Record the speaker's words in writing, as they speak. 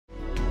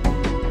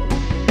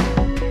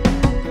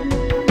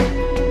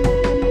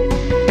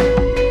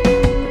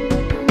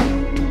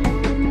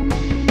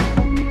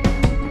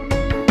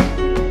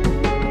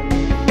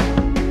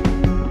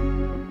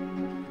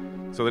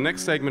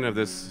next segment of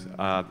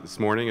this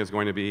morning is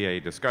going to be a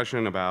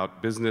discussion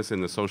about business in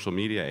the social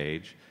media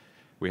age.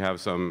 We have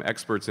some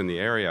experts in the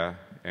area,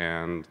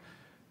 and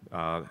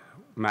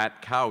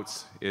Matt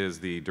Kautz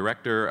is the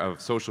director of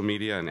social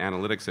media and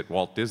analytics at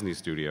Walt Disney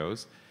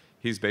Studios.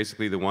 He's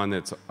basically the one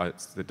that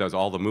does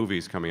all the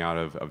movies coming out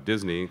of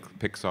Disney,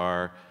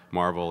 Pixar,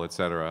 Marvel,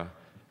 etc.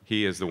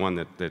 He is the one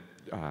that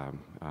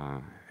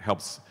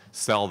helps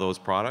sell those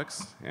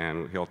products,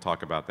 and he'll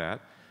talk about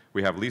that.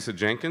 We have Lisa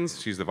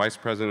Jenkins. She's the Vice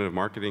President of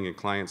Marketing and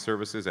Client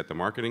Services at the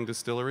Marketing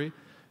Distillery,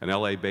 an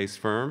LA-based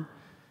firm.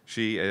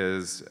 She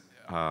is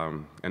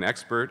an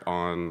expert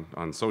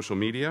on social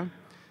media.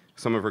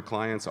 Some of her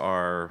clients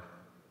are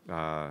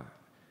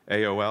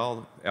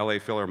AOL, LA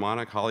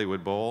Philharmonic,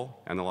 Hollywood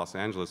Bowl, and the Los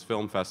Angeles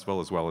Film Festival,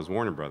 as well as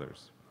Warner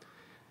Brothers.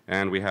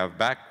 And we have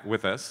back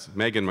with us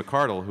Megan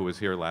McArdle, who was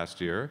here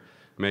last year.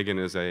 Megan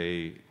is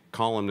a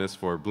columnist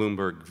for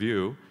Bloomberg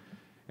View,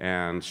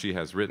 and she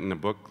has written a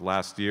book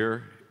last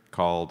year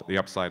called The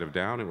Upside of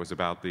Down. It was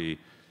about the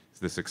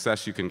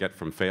success you can get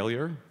from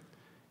failure.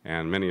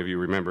 And many of you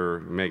remember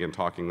Megan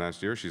talking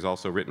last year. She's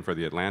also written for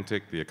The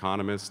Atlantic, The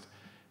Economist,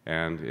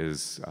 and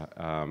is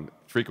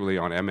frequently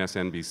on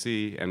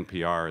MSNBC,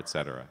 NPR,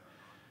 etc.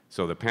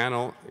 So the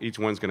panel, each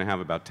one's going to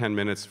have about 10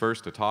 minutes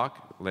first to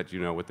talk, let you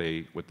know what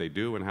they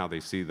do and how they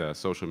see the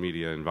social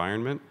media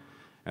environment.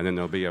 And then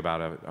there'll be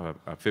about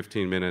a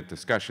 15-minute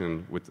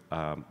discussion with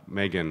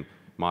Megan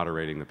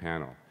moderating the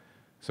panel.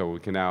 So we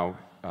can now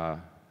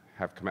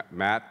have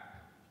Matt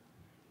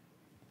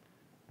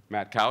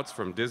Kautz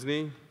from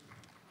Disney,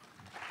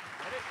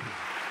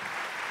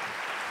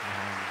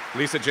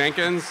 Lisa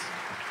Jenkins,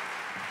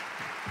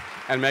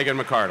 and Megan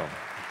McArdle.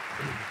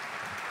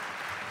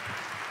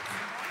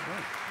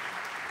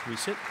 Can we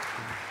sit?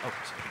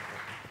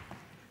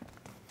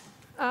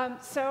 Oh,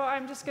 so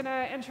I'm just going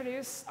to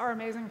introduce our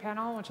amazing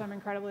panel, which I'm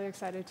incredibly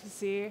excited to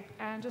see,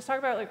 and just talk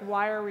about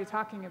why are we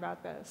talking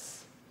about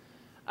this.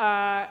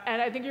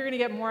 And I think you're going to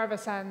get more of a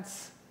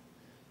sense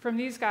from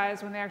these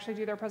guys when they actually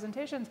do their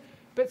presentations.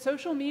 But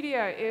social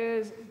media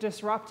is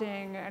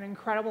disrupting an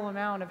incredible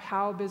amount of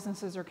how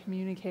businesses are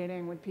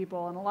communicating with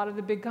people. And a lot of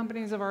the big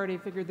companies have already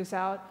figured this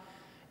out,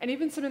 and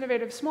even some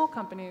innovative small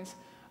companies.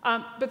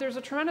 But there's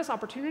a tremendous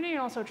opportunity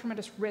and also a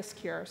tremendous risk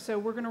here. So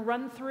we're going to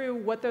run through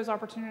what those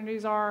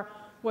opportunities are,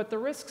 what the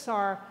risks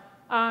are,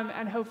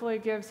 and hopefully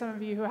give some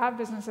of you who have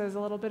businesses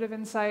a little bit of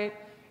insight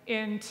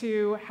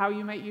into how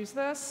you might use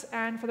this.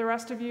 And for the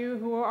rest of you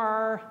who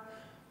are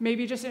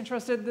maybe just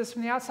interested in this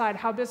from the outside,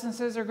 how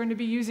businesses are going to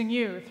be using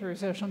you through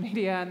social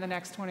media in the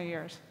next 20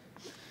 years.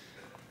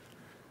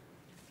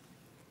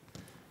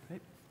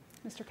 Right.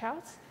 Mr.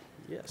 Kautz?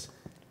 Yes.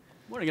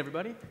 Morning,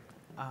 everybody.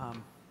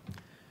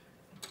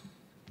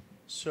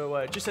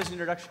 So just as an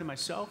introduction to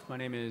myself, my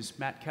name is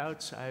Matt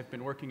Kautz. I've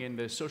been working in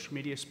the social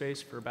media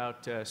space for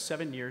about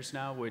 7 years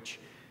now, which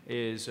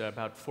is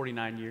about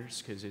 49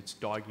 years, because it's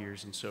dog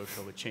years in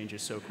social. It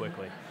changes so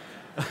quickly.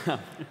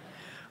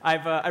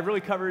 I've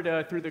really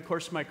covered through the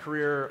course of my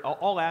career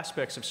all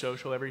aspects of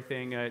social,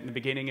 everything. In the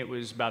beginning, it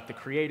was about the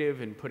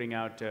creative and putting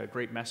out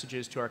great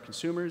messages to our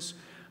consumers.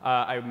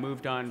 I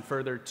moved on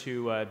further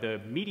to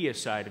the media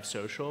side of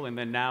social, and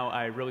then now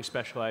I really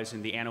specialize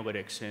in the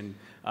analytics and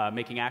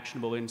making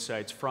actionable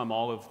insights from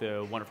all of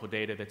the wonderful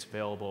data that's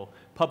available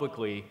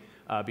publicly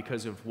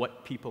because of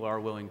what people are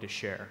willing to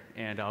share.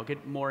 And I'll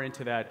get more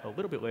into that a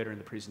little bit later in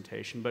the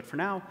presentation. But for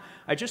now,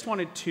 I just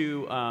wanted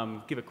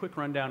to give a quick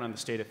rundown on the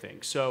state of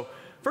things. So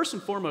first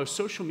and foremost,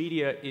 social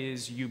media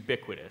is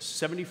ubiquitous.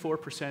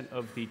 74%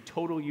 of the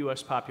total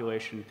US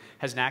population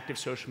has an active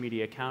social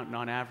media account, and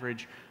on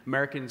average,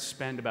 Americans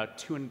spend about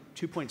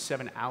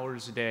 2.7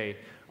 hours a day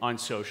on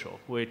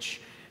social,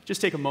 which just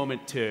take a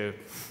moment to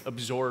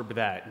absorb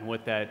that and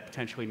what that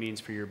potentially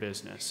means for your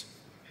business.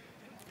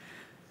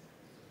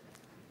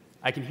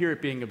 I can hear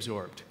it being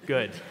absorbed.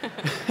 Good.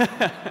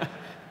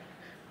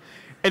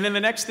 And then the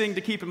next thing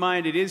to keep in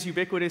mind, it is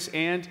ubiquitous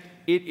and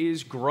it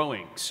is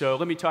growing. So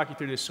let me talk you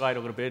through this slide a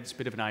little bit. It's a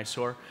bit of an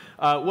eyesore.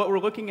 What we're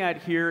looking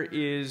at here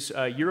is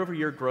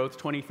year-over-year growth,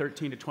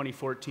 2013 to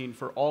 2014,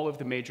 for all of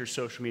the major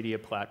social media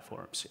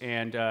platforms.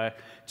 And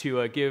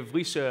to give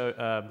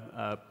Lisa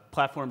a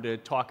platform to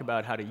talk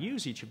about how to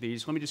use each of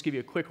these, let me just give you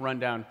a quick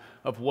rundown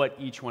of what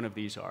each one of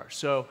these are.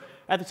 So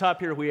at the top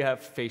here, we have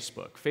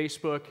Facebook.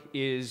 Facebook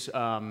is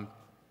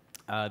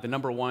the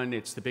number one.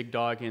 It's the big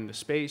dog in the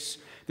space.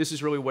 This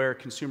is really where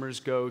consumers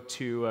go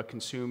to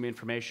consume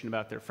information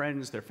about their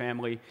friends, their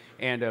family,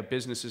 and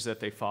businesses that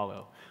they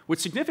follow.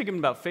 What's significant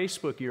about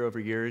Facebook year over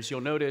year is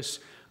you'll notice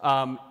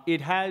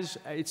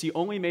it's the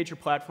only major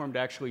platform to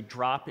actually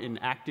drop in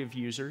active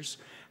users.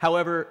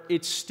 However,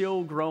 it's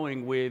still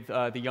growing with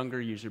the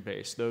younger user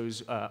base,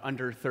 those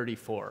under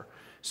 34.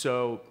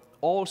 So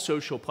all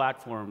social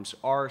platforms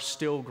are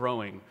still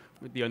growing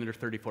with the under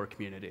 34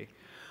 community.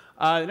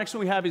 The next one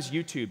we have is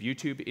YouTube.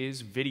 YouTube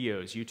is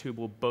videos. YouTube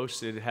will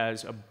boast that it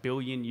has 1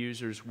 billion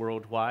users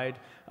worldwide.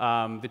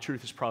 The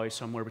truth is probably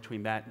somewhere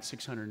between that and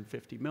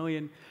 650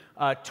 million.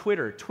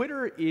 Twitter.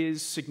 Twitter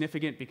is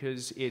significant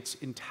because it's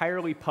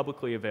entirely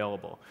publicly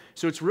available.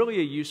 So it's really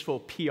a useful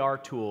PR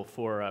tool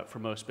for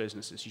most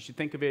businesses. You should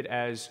think of it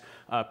as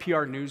a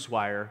PR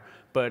newswire,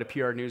 but a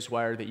PR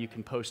newswire that you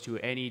can post to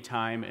any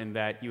time and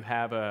that you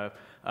have a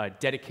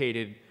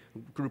dedicated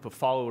group of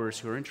followers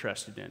who are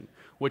interested in.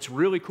 What's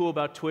really cool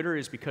about Twitter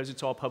is because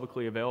it's all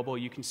publicly available,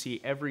 you can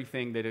see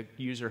everything that a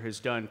user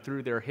has done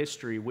through their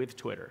history with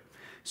Twitter.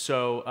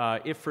 So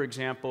if, for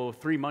example,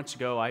 3 months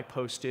ago I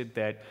posted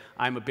that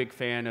I'm a big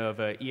fan of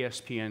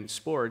ESPN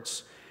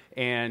Sports,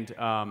 and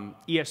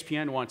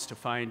ESPN wants to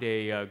find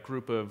a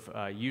group of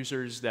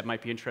users that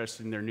might be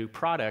interested in their new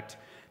product,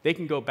 they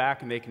can go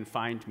back and they can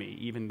find me,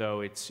 even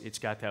though it's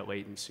got that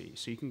latency.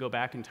 So you can go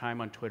back in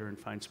time on Twitter and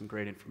find some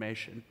great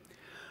information.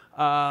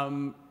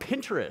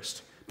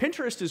 Pinterest.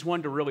 Pinterest is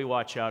one to really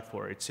watch out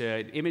for. It's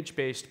an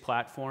image-based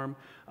platform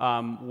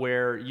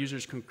where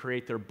users can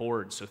create their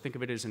boards. So think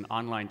of it as an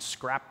online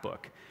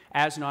scrapbook.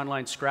 As an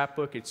online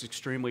scrapbook, it's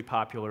extremely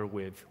popular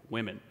with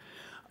women.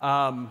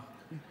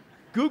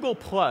 Google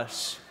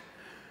Plus.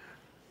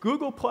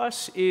 Google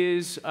Plus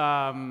is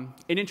an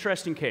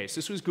interesting case.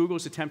 This was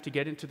Google's attempt to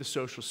get into the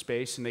social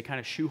space, and they kind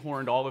of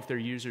shoehorned all of their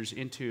users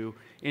into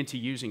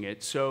using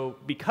it. So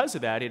because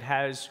of that, it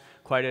has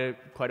quite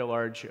a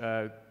large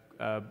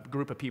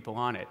group of people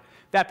on it.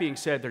 That being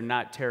said, they're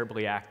not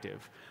terribly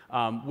active.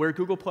 Where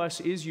Google Plus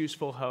is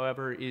useful,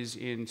 however, is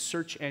in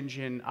search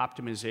engine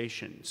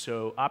optimization.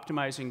 So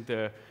optimizing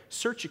the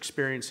search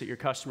experience that your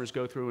customers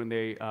go through when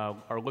they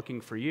are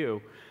looking for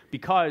you,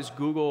 because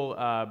Google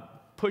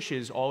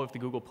pushes all of the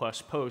Google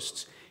Plus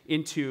posts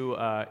into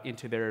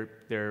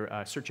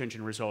their search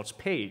engine results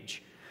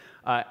page.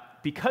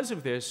 Because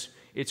of this,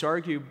 it's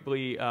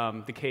arguably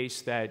the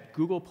case that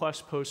Google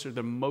Plus posts are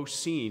the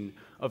most seen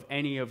of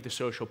any of the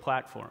social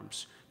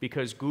platforms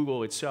because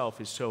Google itself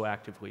is so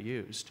actively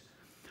used.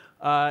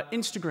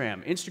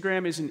 Instagram.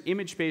 Instagram is an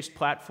image-based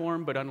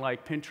platform, but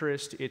unlike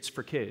Pinterest, it's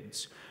for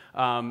kids.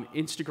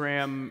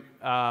 Instagram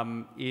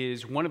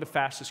is one of the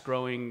fastest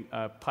growing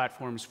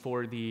platforms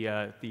for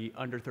the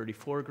under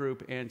 34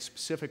 group, and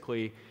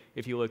specifically,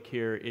 if you look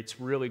here, it's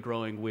really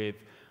growing with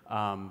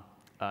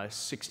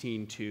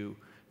 16 to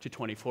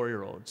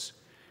 24-year-olds.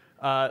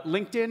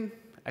 LinkedIn,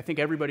 I think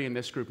everybody in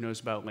this group knows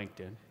about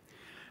LinkedIn.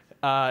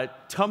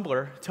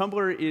 Tumblr.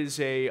 Tumblr is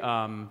a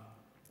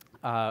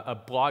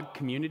blog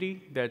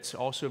community that's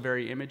also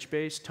very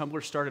image-based.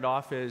 Tumblr started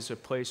off as a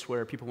place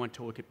where people went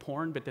to look at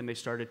porn, but then they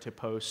started to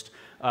post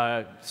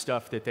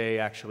stuff that they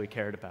actually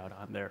cared about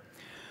on there.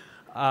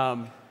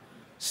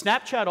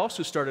 Snapchat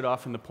also started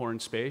off in the porn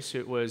space.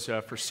 It was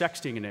for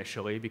sexting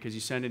initially because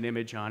you send an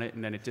image on it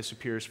and then it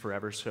disappears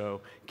forever,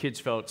 so kids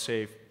felt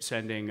safe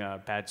sending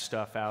bad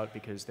stuff out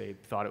because they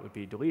thought it would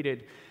be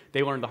deleted.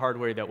 They learned the hard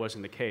way that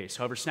wasn't the case.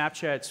 However,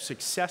 Snapchat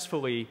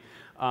successfully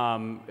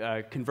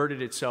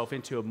converted itself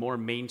into a more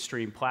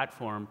mainstream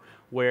platform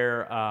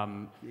where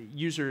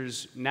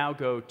users now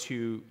go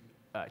to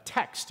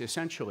text,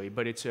 essentially,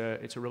 but it's a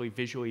really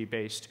visually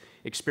based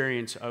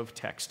experience of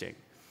texting.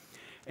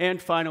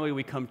 And finally,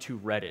 we come to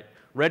Reddit.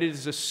 Reddit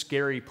is a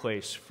scary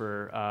place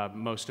for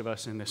most of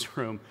us in this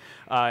room.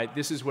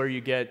 This is where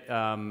you get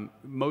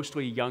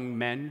mostly young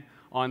men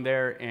on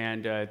there,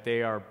 and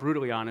they are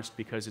brutally honest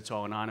because it's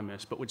all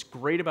anonymous. But what's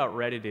great about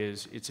Reddit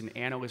is it's an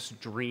analyst's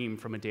dream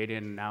from a data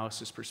and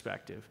analysis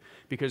perspective.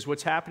 Because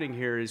what's happening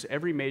here is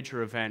every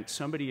major event,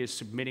 somebody is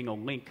submitting a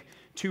link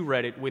to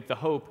Reddit with the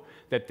hope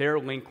that their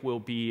link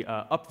will be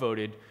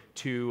upvoted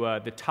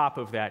to the top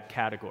of that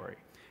category.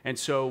 And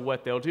so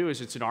what they'll do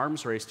is it's an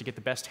arms race to get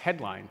the best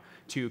headline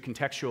to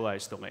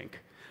contextualize the link.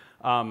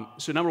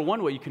 So number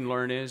one, what you can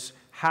learn is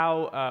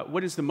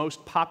what is the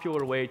most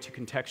popular way to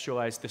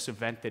contextualize this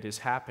event that has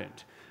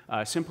happened,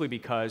 simply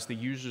because the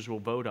users will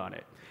vote on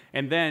it.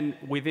 And then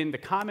within the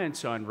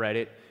comments on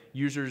Reddit,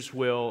 users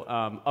will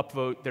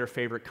upvote their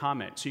favorite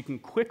comment. So you can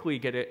quickly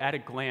get, at a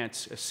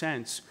glance, a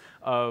sense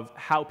of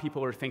how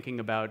people are thinking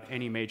about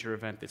any major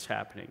event that's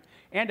happening,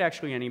 and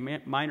actually any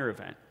minor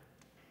event.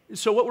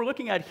 So what we're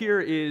looking at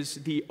here is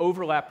the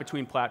overlap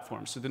between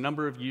platforms, so the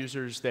number of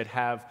users that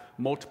have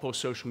multiple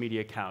social media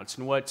accounts.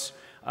 And what's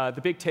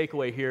the big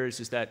takeaway here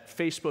is that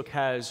Facebook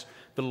has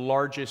the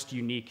largest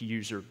unique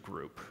user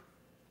group.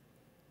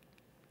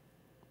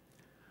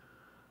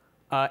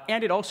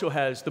 And it also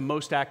has the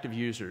most active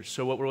users.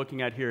 So what we're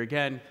looking at here,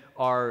 again,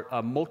 are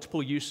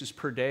multiple uses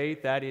per day.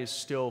 That is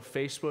still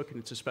Facebook, and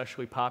it's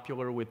especially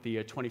popular with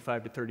the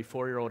 25 to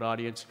 34-year-old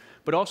audience.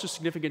 But also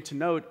significant to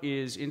note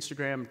is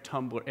Instagram,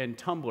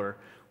 Tumblr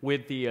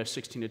with the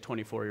 16 to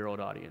 24-year-old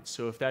audience.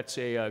 So if that's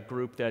a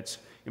group that's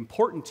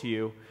important to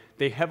you,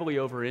 they heavily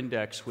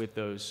over-index with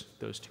those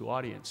two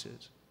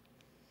audiences.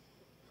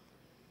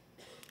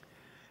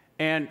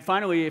 And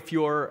finally, if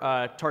your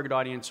target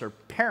audience are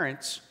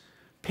parents,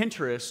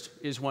 Pinterest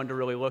is one to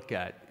really look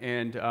at,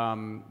 and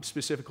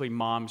specifically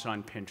moms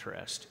on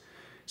Pinterest.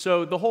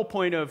 So the whole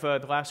point of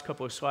the last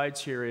couple of slides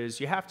here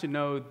is you have to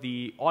know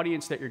the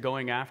audience that you're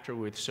going after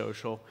with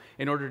social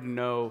in order to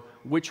know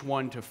which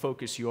one to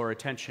focus your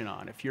attention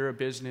on. If you're a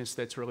business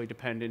that's really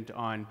dependent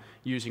on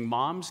using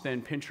moms,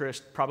 then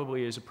Pinterest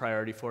probably is a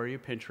priority for you,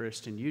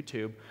 Pinterest and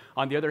YouTube.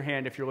 On the other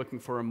hand, if you're looking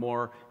for a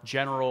more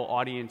general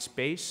audience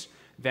base,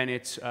 then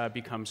it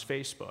becomes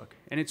Facebook.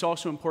 And it's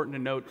also important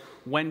to note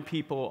when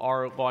people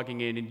are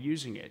logging in and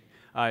using it.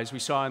 As we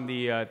saw in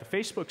the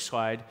Facebook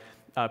slide,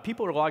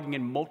 people are logging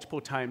in multiple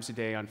times a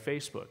day on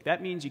Facebook.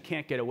 That means you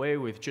can't get away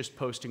with just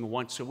posting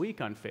once a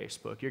week on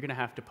Facebook. You're going to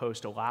have to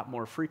post a lot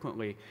more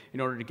frequently in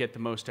order to get the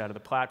most out of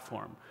the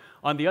platform.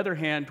 On the other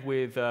hand,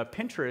 with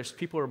Pinterest,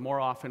 people are more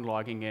often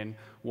logging in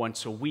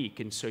once a week,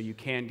 and so you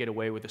can get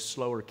away with a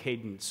slower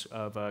cadence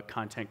of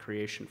content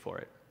creation for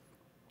it.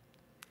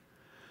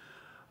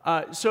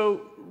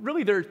 So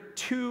really, there are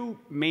two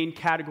main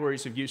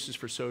categories of uses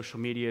for social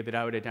media that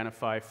I would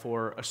identify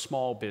for a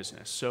small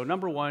business. So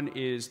number one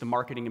is the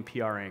marketing and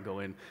PR angle,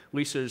 and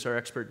Lisa is our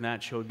expert in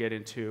that. She'll get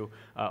into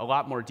a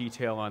lot more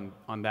detail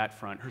on that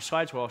front. Her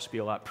slides will also be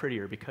a lot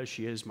prettier because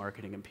she is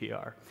marketing and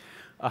PR.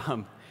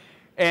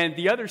 And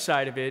the other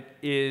side of it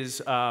is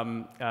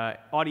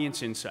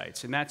audience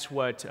insights, and that's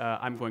what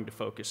I'm going to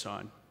focus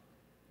on.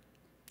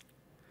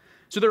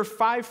 So there are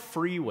 5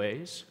 free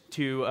ways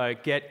to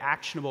get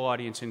actionable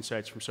audience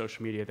insights from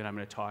social media that I'm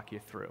going to talk you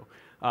through.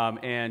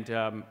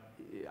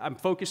 I'm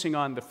focusing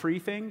on the free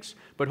things,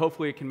 but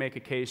hopefully it can make a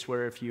case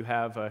where if you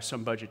have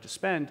some budget to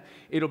spend,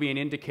 it'll be an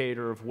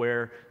indicator of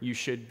where you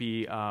should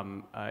be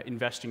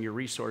investing your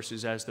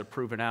resources as they're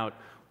proven out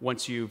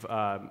once you've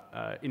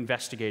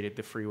investigated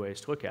the free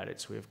ways to look at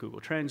it. So we have Google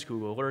Trends,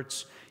 Google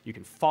Alerts. You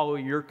can follow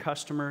your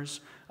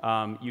customers.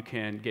 You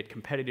can get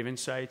competitive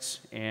insights,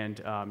 and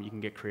you can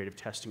get creative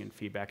testing and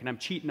feedback. And I'm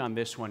cheating on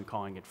this one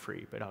calling it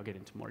free, but I'll get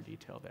into more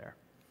detail there.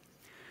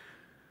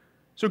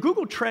 So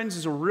Google Trends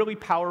is a really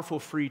powerful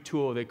free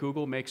tool that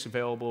Google makes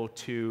available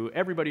to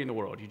everybody in the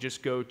world. You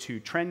just go to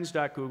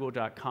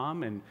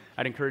trends.google.com, and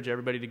I'd encourage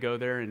everybody to go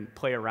there and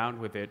play around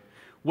with it.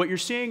 What you're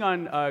seeing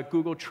on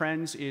Google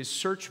Trends is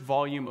search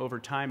volume over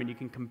time, and you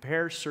can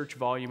compare search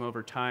volume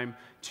over time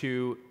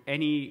to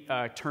any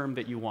term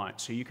that you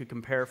want. So you could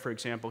compare, for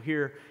example,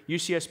 here,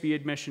 UCSB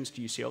admissions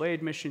to UCLA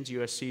admissions,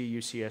 USC,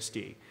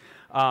 UCSD.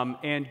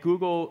 And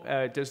Google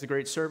does the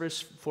great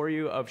service for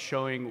you of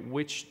showing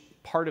which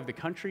part of the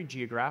country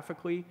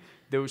geographically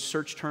those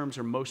search terms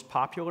are most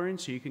popular in.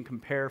 So you can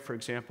compare, for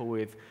example,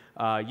 with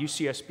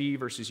UCSB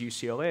versus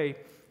UCLA.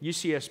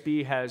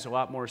 UCSB has a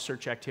lot more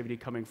search activity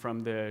coming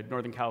from the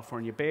Northern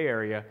California Bay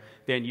Area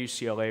than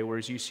UCLA,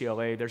 whereas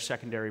UCLA, their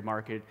secondary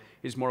market,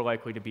 is more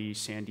likely to be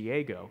San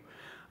Diego.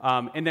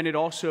 And then it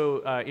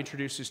also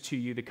introduces to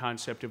you the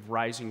concept of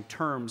rising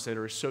terms that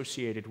are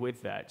associated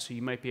with that. So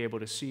you might be able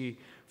to see,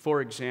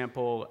 for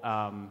example,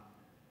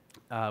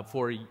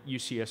 for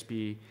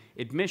UCSB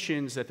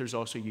admissions, that there's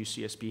also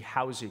UCSB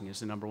housing is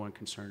the #1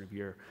 concern of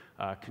your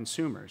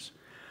consumers.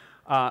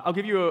 I'll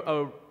give you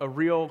a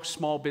real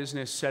small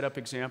business setup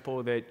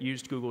example that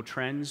used Google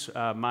Trends.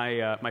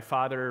 My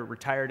father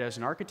retired as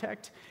an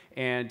architect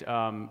and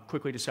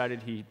quickly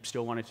decided he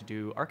still wanted to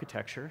do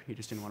architecture. He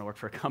just didn't want to work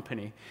for a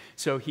company.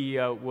 So he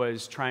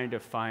was trying to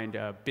find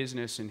a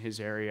business in his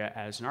area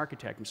as an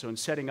architect. And so in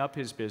setting up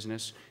his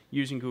business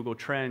using Google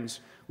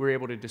Trends, we were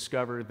able to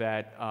discover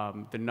that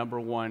the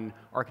 #1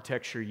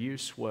 architecture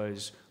use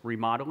was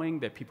remodeling,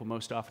 that people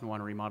most often want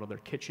to remodel their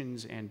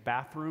kitchens and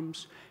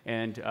bathrooms,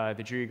 and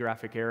the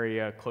geographic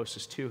area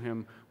closest to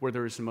him where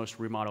there is the most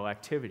remodel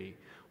activity.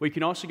 What you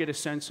can also get a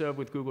sense of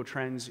with Google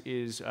Trends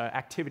is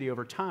activity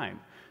over time.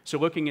 So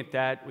looking at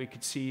that, we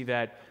could see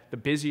that the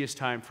busiest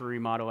time for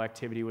remodel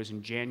activity was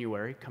in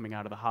January, coming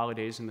out of the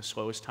holidays, and the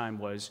slowest time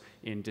was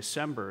in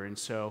December. And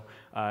so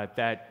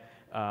that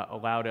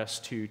allowed us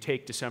to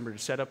take December to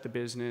set up the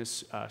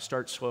business,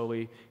 start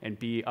slowly, and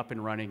be up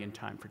and running in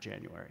time for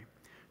January.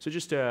 So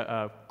just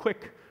a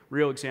quick,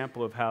 real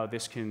example of how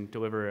this can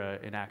deliver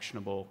an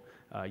actionable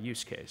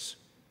use case.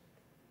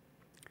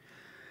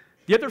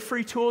 The other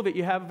free tool that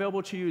you have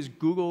available to you is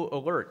Google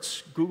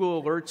Alerts.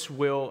 Google Alerts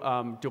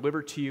will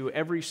deliver to you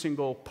every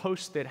single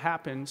post that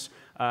happens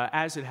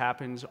as it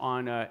happens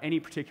on any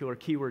particular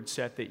keyword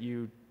set that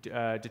you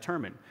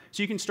determine.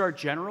 So you can start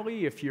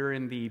generally if you're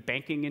in the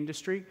banking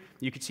industry.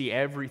 You could see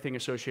everything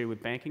associated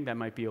with banking. That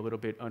might be a little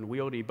bit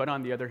unwieldy. But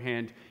on the other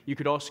hand, you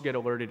could also get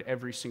alerted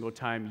every single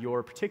time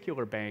your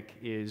particular bank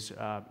is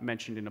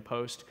mentioned in a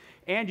post.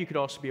 And you could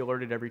also be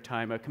alerted every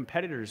time a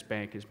competitor's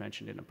bank is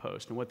mentioned in a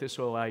post. And what this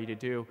will allow you to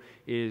do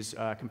is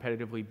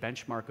competitively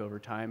benchmark over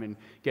time and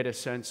get a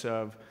sense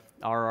of,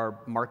 are our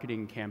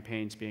marketing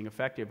campaigns being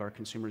effective? Are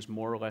consumers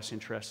more or less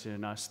interested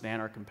in us than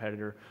our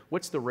competitor?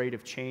 What's the rate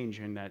of change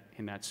in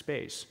that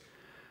space?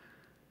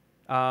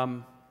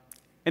 And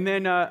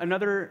then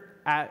another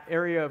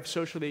area of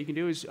social that you can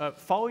do is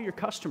follow your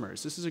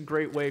customers. This is a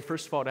great way,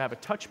 first of all, to have a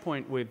touch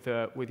point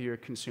with your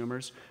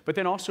consumers, but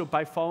then also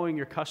by following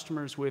your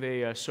customers with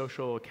a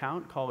social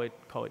account, call it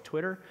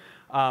Twitter.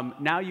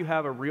 Now you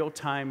have a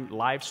real-time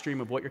live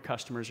stream of what your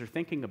customers are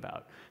thinking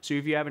about. So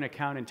if you have an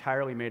account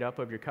entirely made up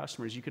of your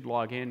customers, you could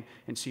log in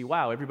and see,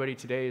 wow, everybody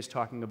today is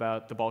talking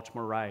about the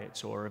Baltimore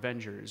riots or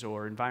Avengers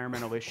or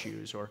environmental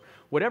issues or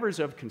whatever's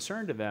of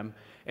concern to them,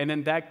 and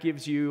then that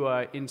gives you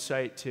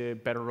insight to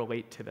better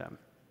relate to them.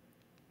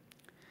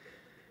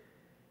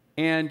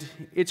 And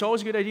it's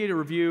always a good idea to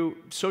review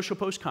social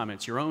post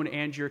comments, your own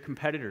and your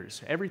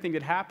competitors. Everything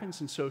that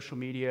happens in social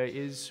media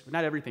is,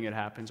 not everything that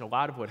happens, a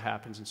lot of what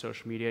happens in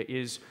social media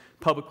is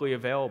publicly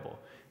available.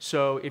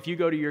 So if you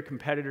go to your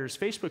competitor's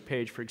Facebook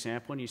page, for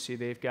example, and you see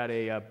they've got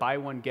a buy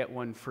one, get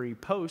one free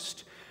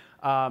post,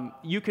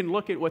 you can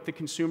look at what the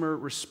consumer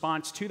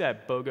response to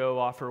that BOGO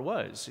offer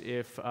was.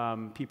 If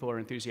people are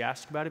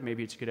enthusiastic about it,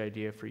 maybe it's a good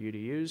idea for you to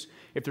use.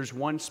 If there's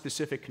one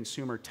specific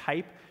consumer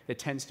type that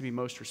tends to be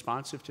most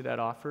responsive to that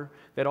offer,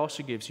 that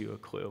also gives you a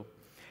clue.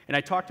 And I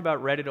talked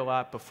about Reddit a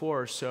lot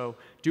before, so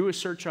do a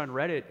search on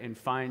Reddit and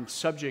find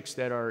subjects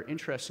that are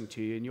interesting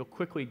to you, and you'll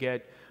quickly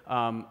get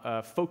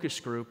a focus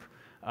group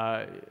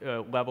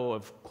level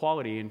of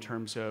quality in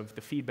terms of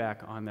the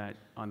feedback on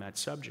that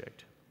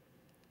subject.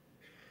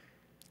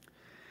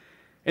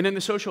 And then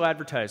the social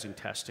advertising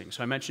testing.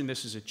 So I mentioned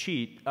this as a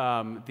cheat.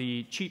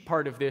 The cheat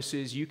part of this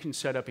is you can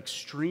set up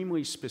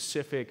extremely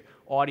specific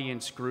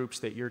audience groups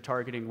that you're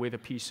targeting with a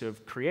piece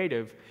of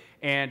creative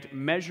and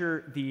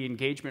measure the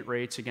engagement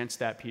rates against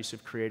that piece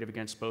of creative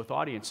against both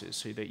audiences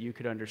so that you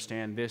could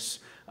understand this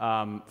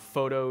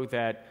photo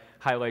that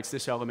highlights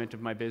this element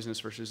of my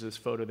business versus this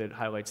photo that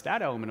highlights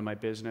that element of my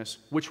business,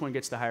 which one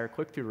gets the higher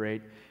click-through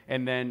rate,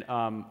 and then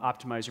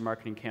optimize your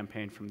marketing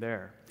campaign from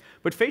there.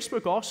 But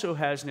Facebook also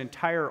has an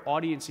entire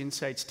audience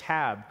insights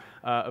tab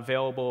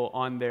available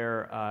on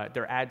their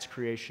ads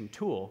creation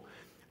tool,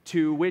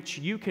 to which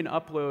you can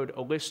upload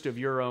a list of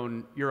your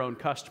own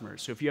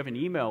customers. So if you have an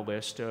email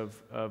list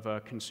of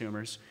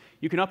consumers,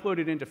 you can upload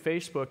it into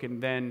Facebook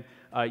and then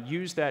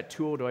use that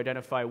tool to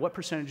identify what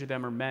percentage of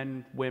them are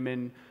men,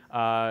 women,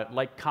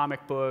 like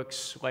comic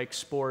books, like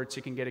sports.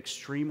 It can get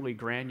extremely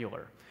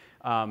granular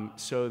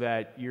so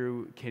that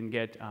you can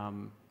get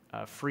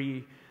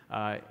free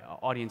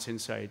audience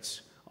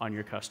insights on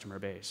your customer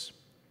base.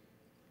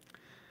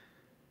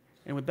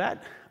 And with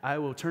that, I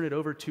will turn it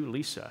over to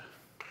Lisa,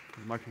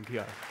 Marketing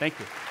PR. Thank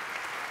you.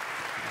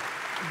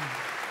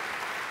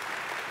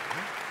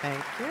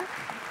 Thank you.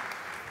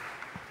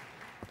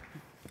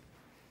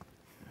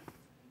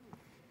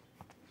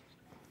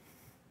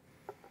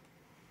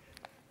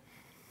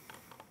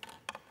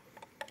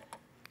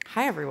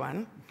 Hi,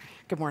 everyone.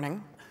 Good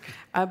morning.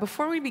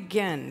 Before we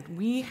begin,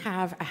 we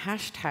have a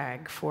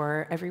hashtag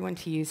for everyone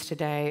to use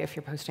today if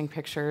you're posting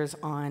pictures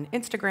on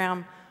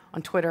Instagram,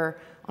 on Twitter,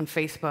 on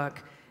Facebook,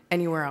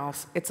 anywhere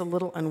else. It's a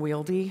little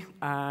unwieldy.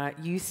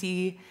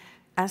 UCSB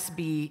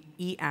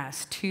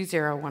ES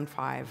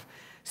 2015.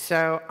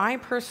 So I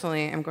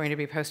personally am going to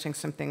be posting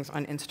some things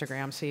on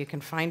Instagram, so you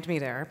can find me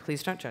there.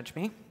 Please don't judge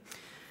me.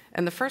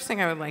 And the first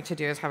thing I would like to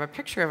do is have a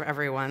picture of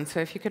everyone. So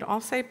if you could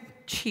all say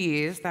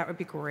cheese, that would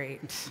be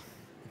great.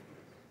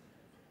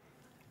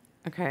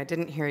 OK, I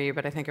didn't hear you,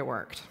 but I think it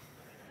worked.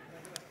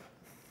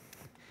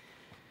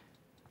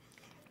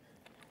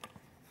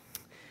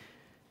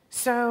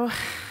 So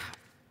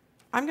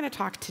I'm going to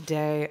talk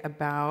today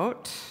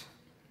about,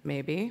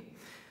 maybe,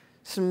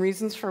 some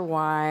reasons for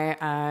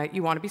why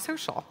you want to be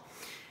social.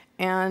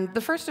 And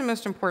the first and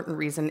most important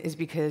reason is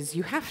because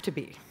you have to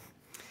be.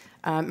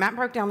 Matt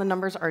broke down the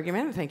numbers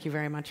argument. Thank you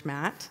very much,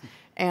 Matt.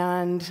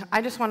 And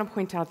I just want to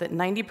point out that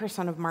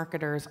 90% of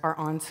marketers are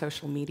on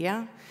social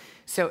media.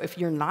 So if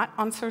you're not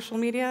on social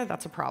media,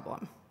 that's a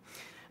problem.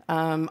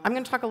 I'm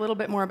going to talk a little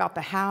bit more about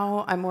the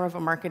how. I'm more of a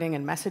marketing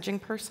and messaging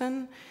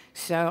person,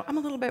 so I'm a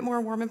little bit more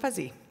warm and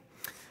fuzzy.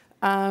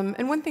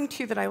 And one thing,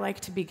 too, that I like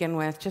to begin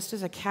with, just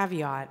as a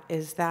caveat,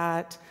 is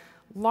that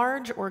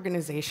large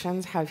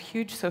organizations have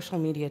huge social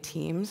media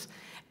teams,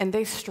 and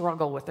they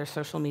struggle with their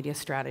social media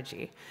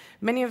strategy.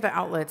 Many of the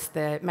outlets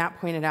that Matt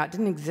pointed out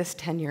didn't exist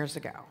 10 years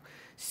ago.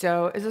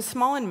 So as a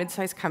small and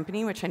mid-sized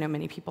company, which I know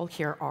many people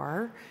here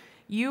are,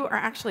 you are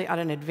actually at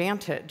an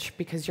advantage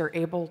because you're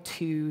able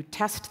to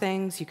test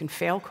things, you can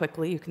fail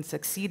quickly, you can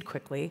succeed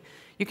quickly,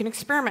 you can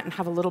experiment and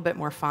have a little bit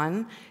more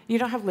fun. You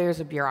don't have layers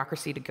of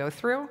bureaucracy to go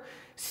through,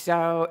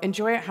 so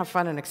enjoy it, have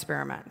fun, and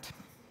experiment.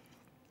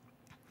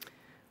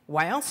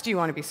 Why else do you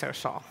want to be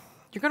social?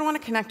 You're going to want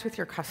to connect with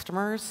your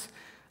customers.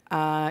 You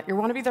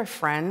want to be their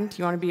friend.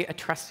 You want to be a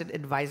trusted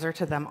advisor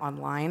to them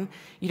online.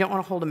 You don't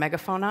want to hold a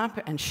megaphone up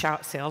and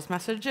shout sales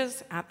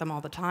messages at them all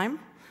the time.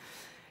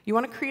 You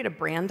want to create a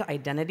brand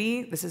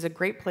identity. This is a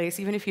great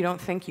place, even if you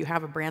don't think you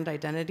have a brand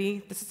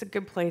identity, this is a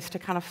good place to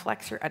kind of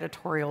flex your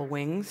editorial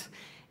wings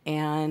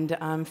and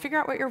figure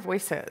out what your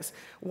voice is.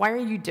 Why are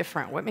you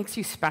different? What makes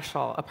you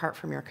special apart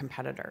from your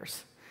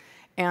competitors?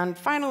 And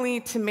finally,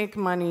 to make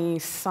money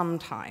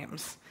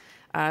sometimes.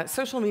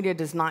 Social media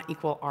does not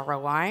equal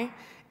ROI.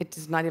 It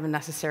does not even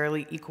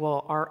necessarily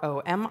equal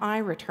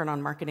ROMI, return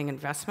on marketing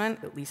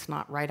investment, at least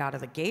not right out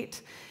of the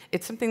gate.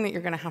 It's something that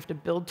you're going to have to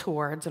build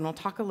towards, and we'll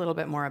talk a little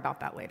bit more about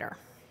that later.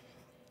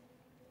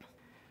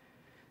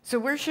 So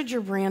where should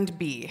your brand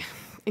be?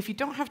 If you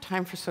don't have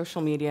time for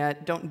social media,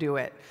 don't do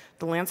it.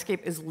 The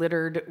landscape is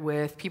littered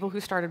with people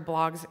who started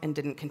blogs and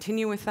didn't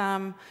continue with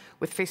them,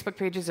 with Facebook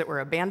pages that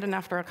were abandoned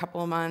after a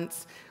couple of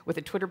months, with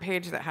a Twitter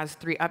page that has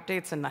 3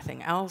 updates and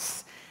nothing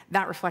else.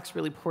 That reflects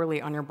really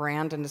poorly on your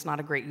brand and is not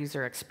a great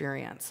user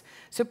experience.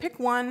 So pick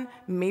 1,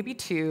 maybe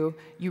 2.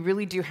 You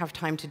really do have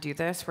time to do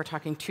this. We're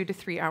talking 2 to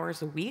 3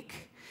 hours a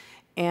week.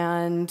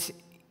 And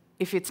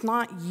if it's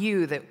not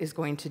you that is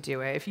going to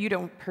do it, if you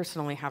don't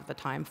personally have the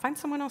time, find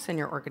someone else in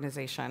your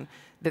organization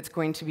that's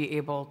going to be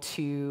able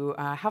to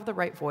have the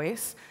right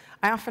voice.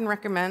 I often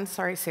recommend,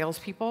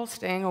 salespeople,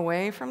 staying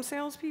away from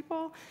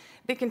salespeople.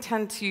 They can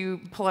tend to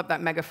pull up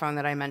that megaphone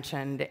that I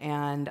mentioned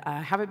and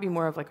have it be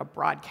more of like a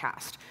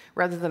broadcast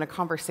rather than a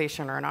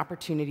conversation or an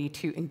opportunity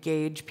to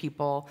engage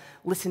people,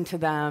 listen to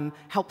them,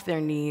 help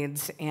their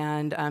needs,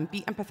 and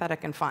be empathetic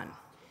and fun.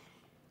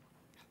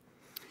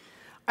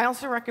 I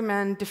also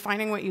recommend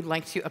defining what you'd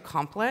like to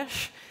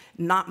accomplish.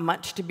 Not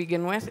much to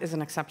begin with is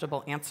an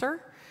acceptable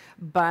answer,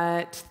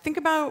 but think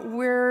about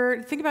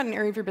an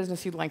area of your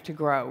business you'd like to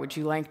grow. Would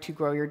you like to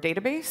grow your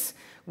database?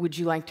 Would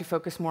you like to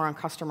focus more on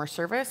customer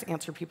service,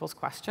 answer people's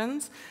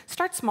questions?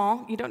 Start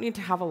small. You don't need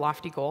to have a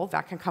lofty goal.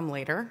 That can come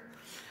later.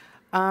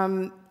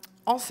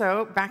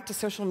 Also, back to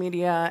social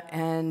media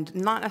and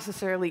not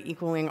necessarily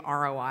equaling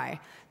ROI.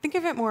 Think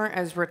of it more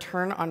as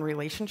return on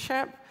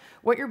relationship.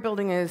 What you're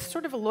building is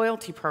sort of a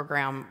loyalty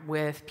program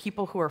with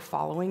people who are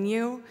following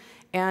you.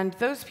 And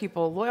those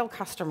people, loyal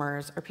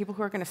customers, are people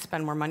who are going to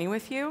spend more money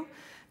with you.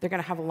 They're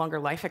going to have a longer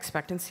life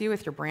expectancy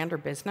with your brand or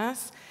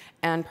business.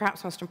 And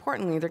perhaps most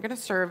importantly, they're going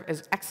to serve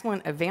as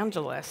excellent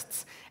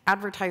evangelists,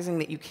 advertising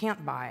that you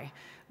can't buy,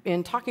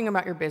 in talking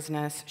about your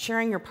business,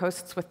 sharing your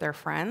posts with their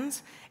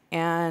friends,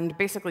 and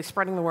basically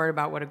spreading the word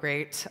about what a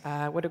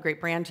great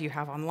brand you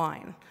have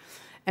online.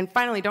 And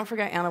finally, don't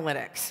forget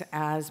analytics.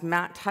 As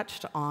Matt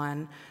touched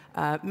on,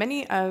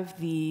 many of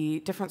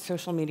the different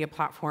social media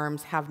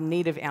platforms have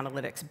native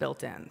analytics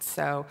built in.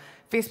 So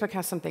Facebook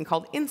has something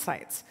called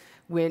Insights,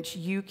 which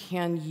you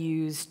can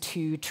use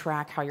to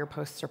track how your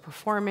posts are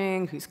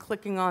performing, who's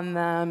clicking on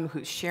them,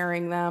 who's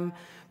sharing them.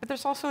 But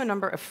there's also a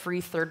number of free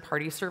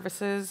third-party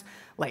services,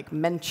 like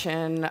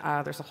Mention.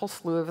 There's a whole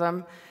slew of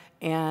them.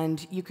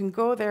 And you can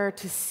go there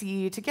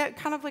to get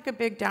kind of like a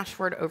big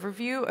dashboard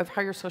overview of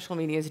how your social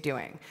media is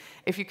doing.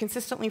 If you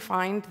consistently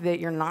find that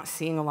you're not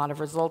seeing a lot of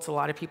results, a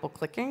lot of people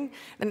clicking,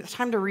 then it's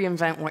time to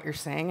reinvent what you're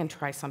saying and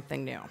try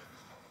something new.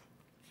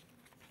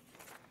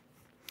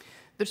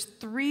 There's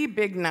 3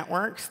 big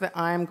networks that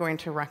I'm going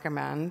to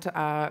recommend.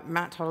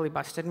 Matt totally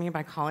busted me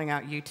by calling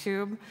out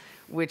YouTube,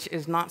 which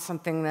is not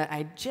something that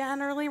I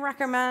generally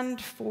recommend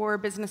for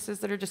businesses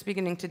that are just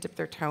beginning to dip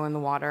their toe in the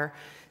water,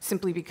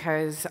 simply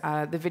because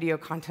the video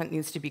content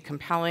needs to be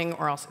compelling,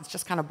 or else it's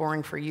just kind of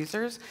boring for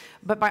users.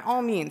 But by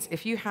all means,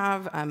 if you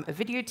have a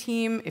video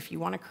team, if you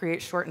want to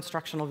create short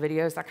instructional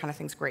videos, that kind of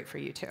thing's great for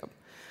YouTube.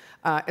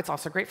 It's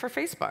also great for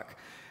Facebook.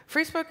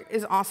 Facebook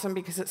is awesome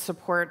because it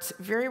supports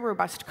very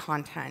robust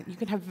content. You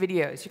can have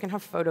videos, you can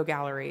have photo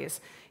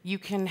galleries, you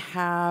can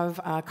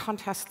have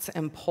contests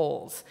and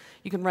polls.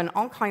 You can run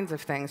all kinds of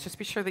things. Just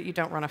be sure that you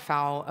don't run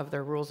afoul of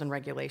their rules and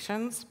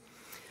regulations.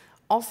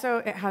 Also,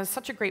 it has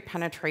such a great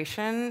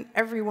penetration.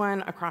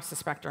 Everyone across the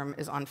spectrum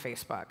is on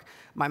Facebook.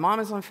 My mom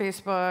is on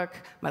Facebook.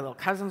 My little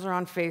cousins are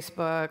on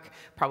Facebook.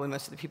 Probably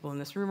most of the people in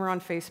this room are on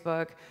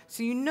Facebook.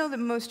 So you know that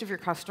most of your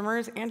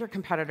customers and your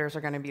competitors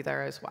are going to be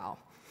there as well.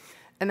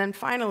 And then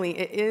finally,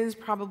 it is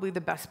probably the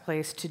best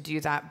place to do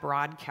that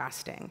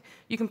broadcasting.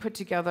 You can put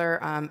together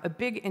a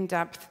big,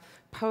 in-depth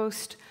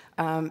post,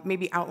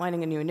 maybe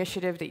outlining a new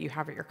initiative that you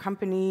have at your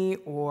company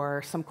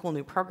or some cool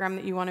new program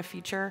that you want to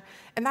feature,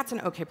 and that's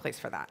an OK place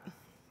for that.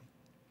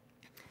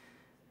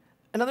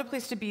 Another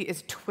place to be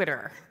is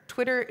Twitter.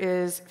 Twitter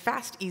is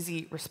fast,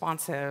 easy,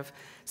 responsive.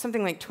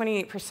 Something like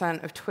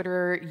 28% of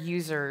Twitter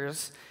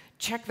users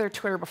check their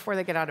Twitter before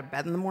they get out of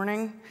bed in the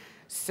morning.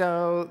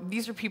 So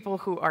these are people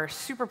who are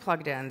super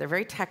plugged in. They're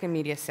very tech and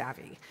media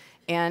savvy.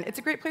 And it's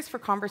a great place for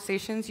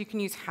conversations. You can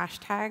use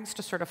hashtags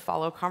to sort of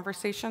follow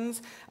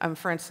conversations.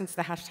 For instance,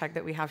 the hashtag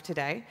that we have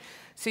today.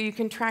 So you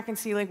can track and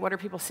see, like, what are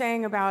people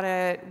saying about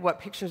it? What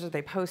pictures are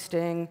they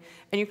posting?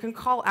 And you can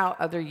call out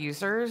other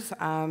users.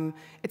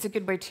 It's a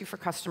good way, too, for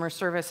customer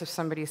service if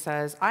somebody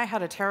says, I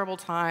had a terrible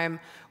time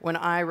when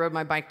I rode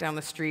my bike down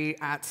the street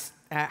at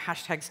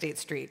hashtag State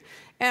Street.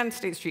 And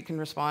State Street can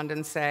respond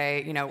and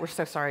say, you know, we're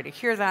so sorry to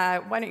hear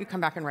that. Why don't you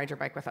come back and ride your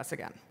bike with us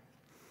again?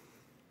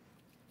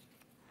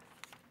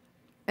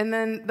 And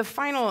then the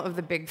final of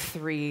the big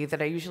 3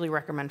 that I usually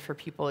recommend for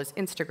people is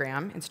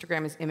Instagram.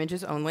 Instagram is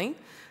images only,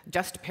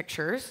 just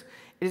pictures.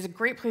 It is a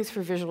great place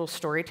for visual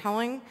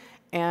storytelling.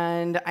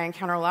 And I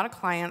encounter a lot of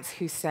clients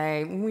who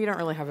say, we don't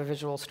really have a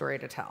visual story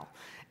to tell.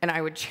 And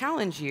I would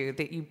challenge you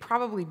that you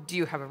probably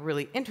do have a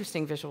really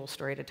interesting visual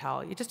story to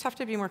tell. You just have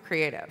to be more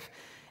creative.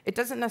 It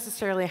doesn't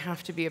necessarily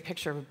have to be a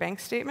picture of a bank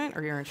statement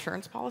or your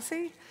insurance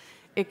policy.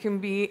 It can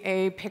be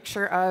a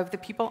picture of the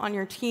people on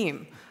your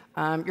team,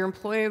 your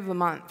employee of the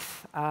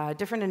month,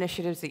 different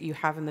initiatives that you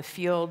have in the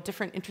field,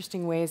 different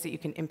interesting ways that you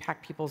can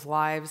impact people's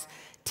lives,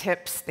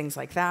 tips, things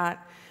like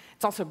that.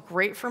 It's also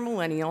great for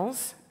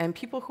millennials, and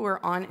people who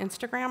are on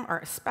Instagram are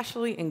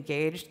especially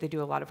engaged. They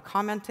do a lot of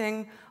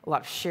commenting, a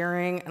lot of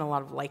sharing, and a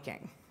lot of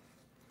liking.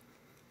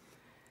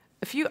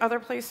 A few other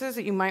places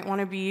that you might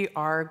want to be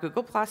are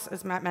Google+,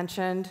 as Matt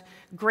mentioned.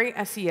 Great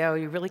SEO,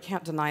 you really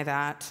can't deny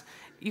that.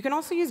 You can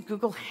also use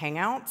Google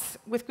Hangouts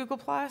with Google+.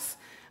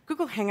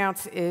 Google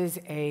Hangouts is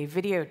a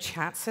video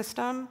chat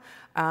system.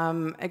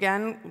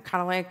 Again,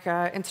 kind of like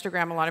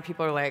Instagram, a lot of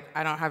people are like,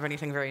 I don't have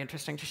anything very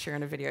interesting to share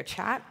in a video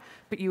chat,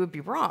 but you would be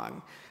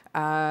wrong.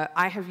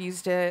 I have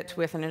used it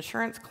with an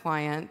insurance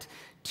client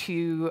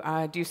to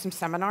do some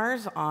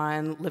seminars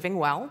on living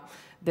well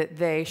that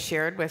they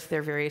shared with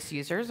their various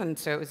users, and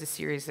so it was a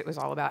series that was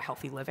all about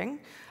healthy living.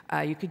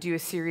 You could do a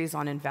series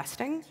on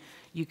investing.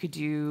 You could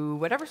do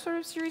whatever sort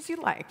of series you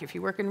like. If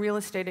you work in real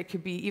estate, it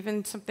could be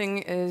even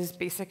something as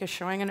basic as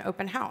showing an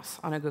open house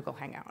on a Google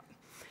Hangout.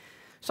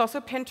 There's also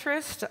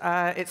Pinterest.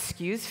 It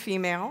skews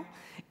female.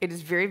 It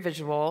is very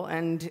visual,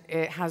 and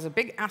it has a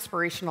big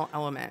aspirational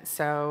element.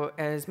 So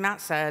as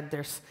Matt said,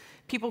 there's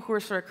people who are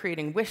sort of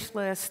creating wish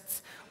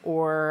lists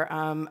or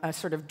a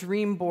sort of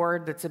dream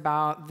board that's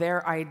about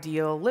their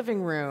ideal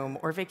living room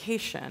or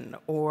vacation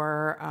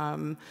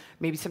or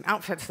maybe some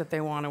outfits that they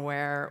want to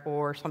wear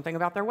or something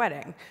about their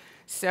wedding.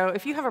 So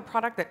if you have a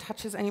product that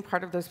touches any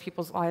part of those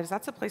people's lives,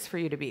 that's a place for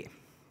you to be.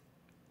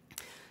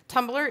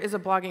 Tumblr is a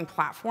blogging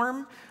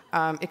platform.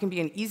 It can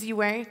be an easy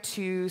way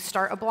to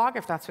start a blog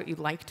if that's what you'd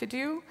like to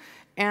do.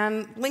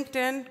 And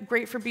LinkedIn,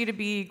 great for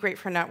B2B, great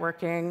for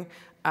networking,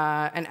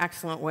 an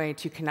excellent way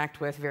to connect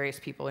with various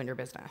people in your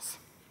business.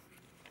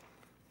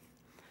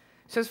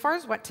 So as far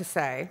as what to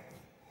say,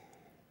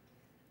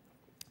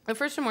 the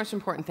first and most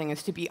important thing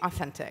is to be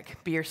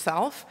authentic. Be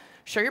yourself.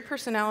 Show your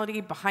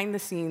personality, behind the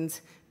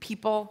scenes,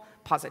 people,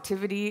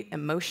 positivity,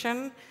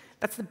 emotion.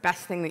 That's the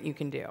best thing that you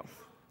can do.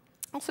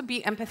 Also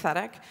be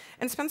empathetic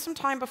and spend some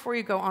time before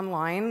you go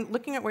online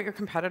looking at what your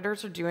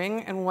competitors are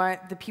doing and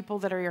what the people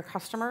that are your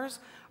customers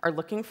are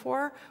looking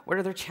for. What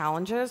are their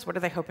challenges? What are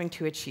they hoping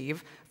to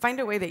achieve? Find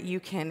a way that you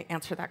can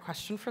answer that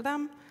question for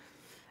them.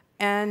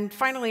 And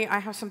finally, I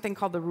have something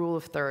called the rule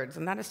of thirds,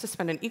 and that is to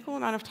spend an equal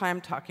amount of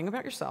time talking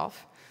about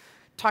yourself,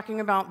 talking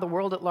about the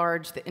world at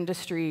large, the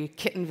industry,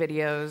 kitten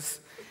videos,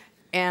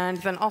 and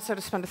then also to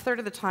spend a third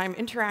of the time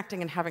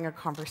interacting and having a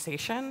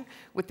conversation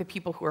with the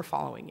people who are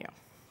following you.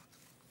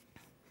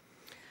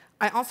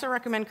 I also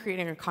recommend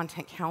creating a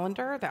content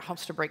calendar that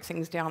helps to break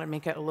things down and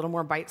make it a little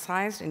more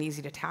bite-sized and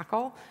easy to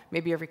tackle.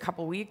 Maybe every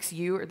couple weeks,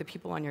 you or the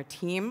people on your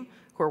team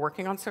who are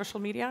working on social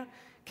media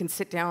can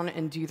sit down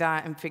and do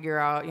that and figure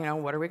out,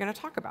 what are we going to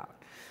talk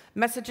about?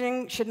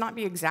 Messaging should not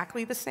be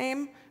exactly the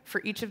same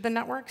for each of the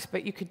networks,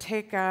 but you could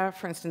take,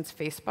 for instance,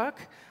 Facebook.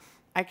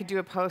 I could do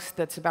a post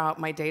that's about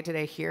my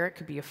day-to-day here. It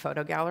could be a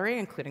photo gallery,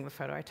 including the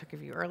photo I took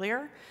of you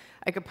earlier.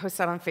 I could post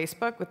that on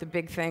Facebook with a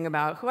big thing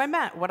about who I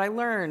met, what I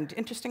learned,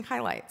 interesting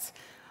highlights.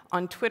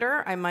 On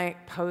Twitter, I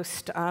might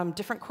post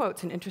different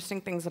quotes and interesting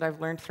things that I've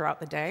learned throughout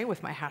the day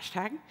with my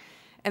hashtag.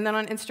 And then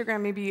on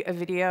Instagram, maybe a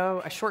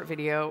video, a short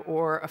video,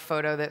 or a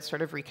photo that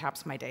sort of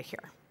recaps my day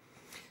here.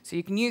 So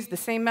you can use the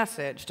same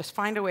message, just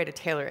find a way to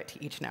tailor it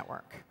to each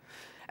network.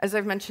 As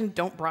I've mentioned,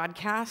 don't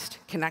broadcast,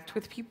 connect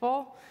with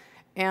people.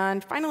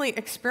 And finally,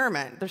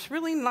 experiment. There's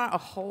really not a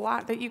whole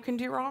lot that you can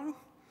do wrong.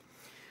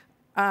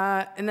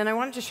 And then I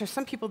wanted to show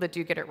some people that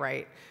do get it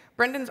right.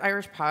 Brendan's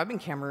Irish Pub in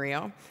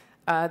Camarillo,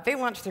 they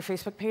launched their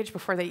Facebook page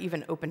before they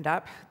even opened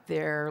up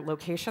their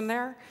location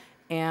there.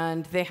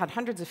 And they had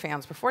hundreds of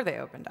fans before they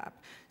opened up.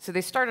 So they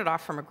started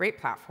off from a great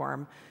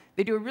platform.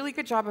 They do a really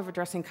good job of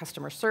addressing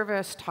customer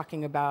service,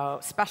 talking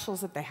about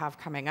specials that they have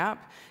coming up.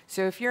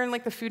 So if you're in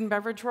the food and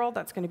beverage world,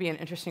 that's going to be an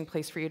interesting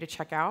place for you to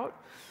check out.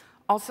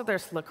 Also,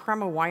 there's La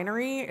Crema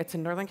Winery. It's a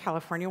Northern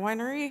California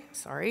winery.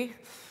 Sorry.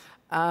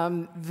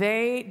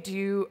 They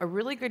do a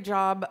really good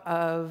job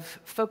of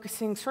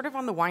focusing sort of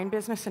on the wine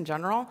business in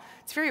general.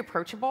 It's very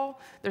approachable.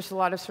 There's a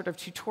lot of sort of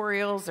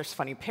tutorials. There's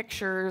funny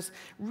pictures.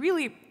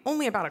 Really,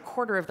 only about a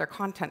quarter of their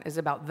content is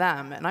about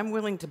them. And I'm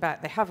willing to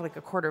bet they have like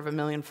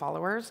 250,000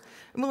 followers.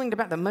 I'm willing to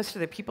bet that most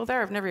of the people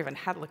there have never even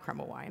had La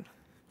Crema wine.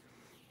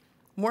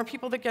 More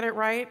people that get it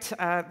right.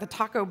 The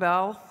Taco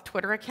Bell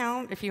Twitter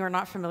account, if you are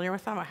not familiar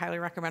with them, I highly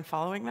recommend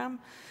following them.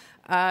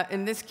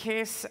 In this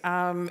case,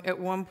 at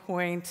one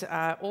point,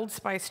 Old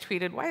Spice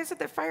tweeted, "Why is it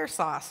that fire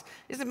sauce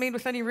isn't made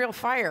with any real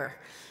fire?"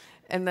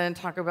 And then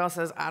Taco Bell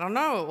says, "I don't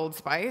know, Old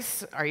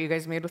Spice. Are you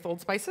guys made with Old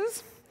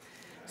Spices?"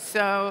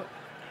 So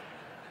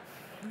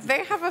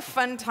they have a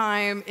fun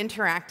time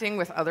interacting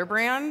with other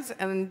brands,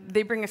 and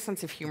they bring a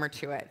sense of humor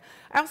to it.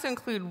 I also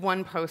include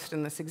one post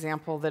in this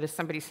example that is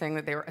somebody saying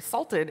that they were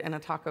assaulted in a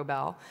Taco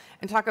Bell,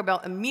 and Taco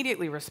Bell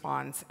immediately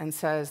responds and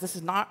says, "This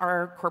is not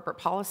our corporate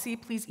policy.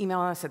 Please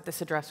email us at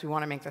this address. We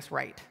want to make this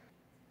right."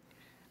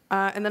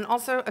 And then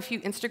also a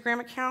few Instagram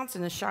accounts,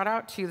 and a shout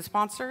out to the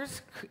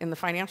sponsors in the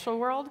financial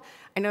world.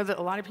 I know that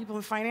a lot of people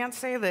in finance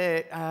say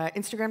that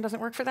Instagram doesn't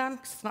work for them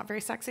because it's not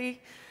very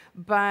sexy.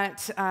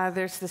 But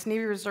there's this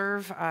Navy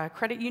Reserve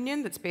credit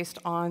union that's based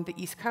on the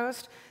East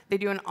Coast. They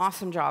do an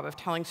awesome job of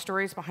telling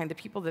stories behind the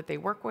people that they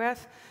work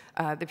with,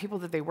 the people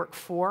that they work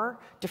for,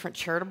 different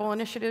charitable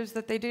initiatives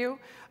that they do.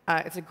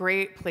 It's a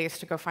great place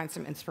to go find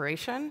some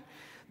inspiration.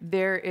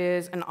 There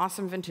is an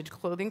awesome vintage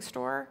clothing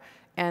store.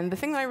 And the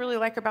thing that I really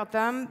like about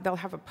them, they'll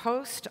have a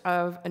post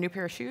of a new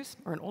pair of shoes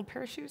or an old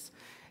pair of shoes.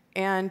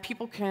 And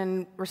people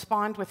can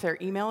respond with their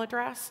email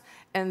address,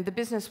 and the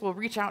business will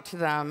reach out to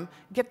them,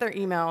 get their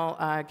email,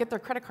 get their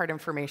credit card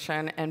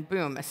information, and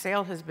boom, a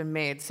sale has been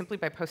made simply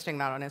by posting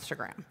that on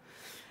Instagram.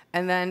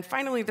 And then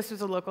finally, this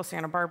was a local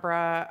Santa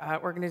Barbara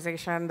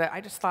organization that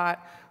I just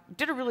thought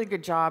did a really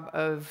good job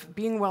of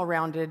being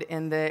well-rounded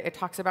in that it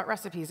talks about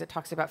recipes, it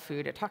talks about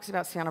food, it talks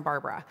about Santa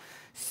Barbara.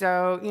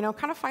 So,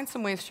 kind of find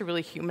some ways to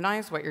really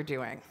humanize what you're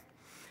doing.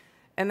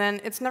 And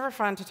then it's never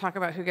fun to talk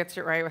about who gets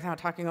it right without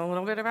talking a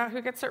little bit about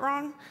who gets it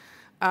wrong.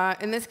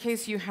 In this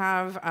case, you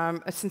have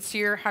a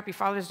sincere Happy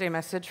Father's Day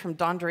message from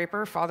Don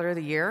Draper, Father of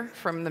the Year,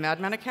 from the Mad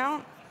Men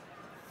account.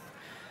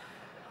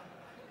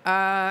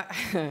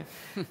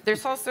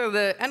 There's also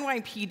the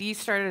NYPD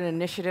started an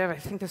initiative, I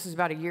think this was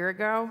about a year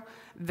ago,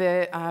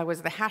 that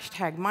was the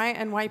hashtag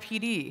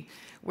MyNYPD,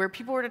 where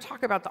people were to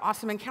talk about the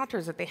awesome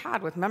encounters that they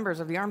had with members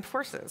of the armed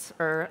forces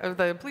or of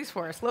the police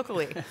force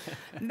locally.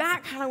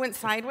 That kind of went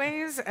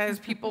sideways as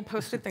people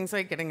posted things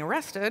like getting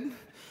arrested.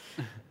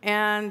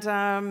 And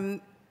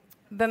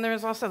then there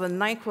was also the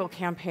NyQuil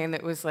campaign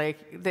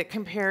that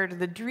compared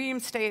the dream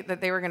state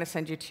that they were going to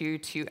send you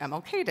to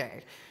MLK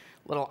Day.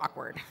 A little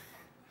awkward.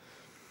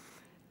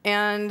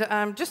 And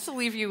just to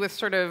leave you with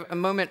sort of a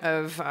moment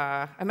of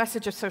a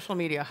message of social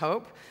media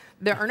hope,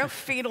 there are no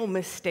fatal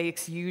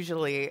mistakes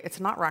usually. It's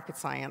not rocket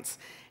science.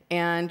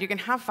 And you can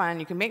have fun,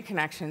 you can make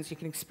connections, you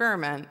can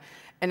experiment.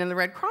 And in the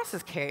Red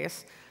Cross's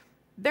case,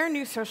 their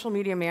new social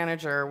media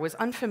manager was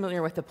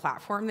unfamiliar with the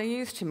platform they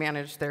used to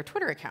manage their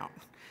Twitter account.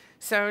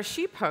 So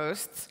she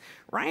posts,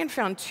 "Ryan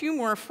found 2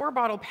 more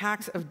 4-bottle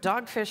packs of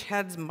Dogfish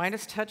Head's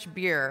Midas Touch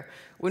beer.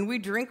 When we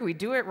drink, we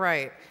do it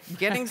right.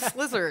 Getting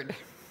slizzard."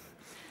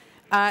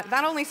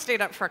 That only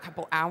stayed up for a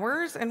couple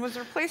hours and was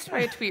replaced by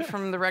a tweet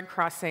from the Red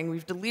Cross saying,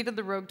 "We've deleted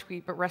the rogue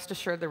tweet, but rest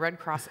assured the Red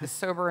Cross is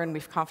sober and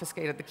we've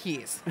confiscated the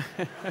keys."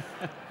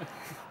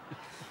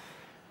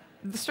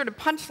 The sort of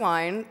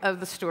punchline of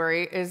the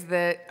story is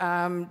that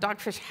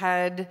Dogfish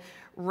Head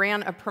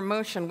ran a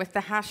promotion with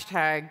the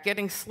hashtag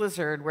Getting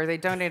Slizzard, where they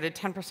donated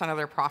 10% of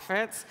their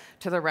profits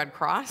to the Red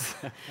Cross.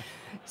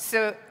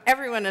 So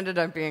everyone ended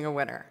up being a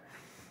winner.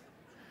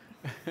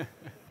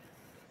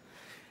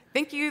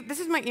 Thank you. This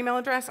is my email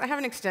address. I have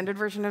an extended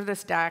version of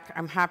this deck.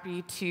 I'm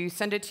happy to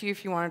send it to you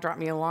if you want to drop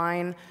me a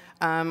line.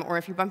 Or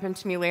if you bump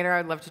into me later,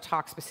 I'd love to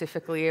talk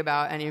specifically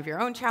about any of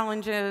your own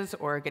challenges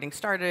or getting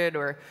started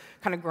or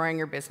kind of growing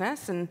your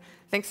business. And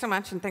thanks so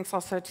much. And thanks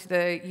also to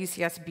the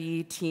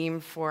UCSB team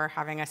for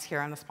having us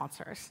here on the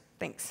sponsors.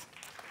 Thanks.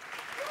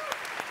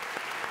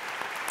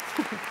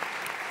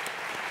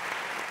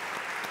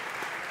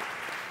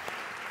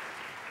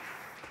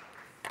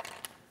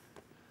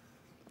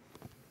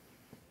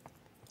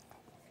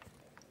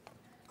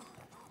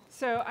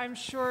 So I'm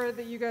sure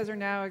that you guys are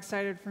now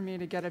excited for me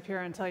to get up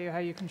here and tell you how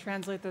you can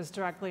translate this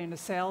directly into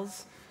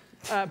sales.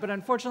 But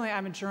unfortunately,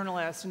 I'm a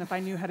journalist, and if I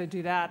knew how to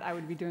do that, I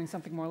would be doing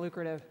something more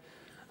lucrative.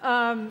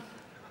 So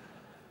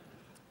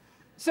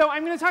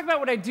I'm going to talk about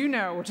what I do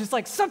know, which is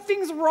like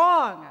something's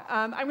wrong.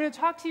 I'm going to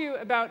talk to you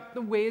about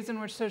the ways in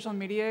which social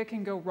media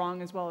can go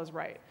wrong as well as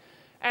right.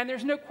 And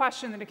there's no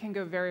question that it can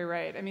go very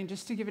right. I mean,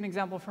 just to give an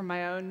example from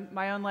my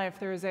own life,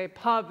 there is a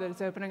pub that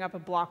is opening up a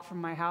block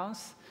from my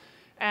house.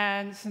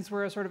 And since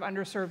we're a sort of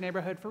underserved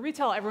neighborhood for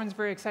retail, everyone's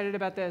very excited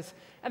about this.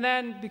 And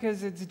then,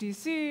 because it's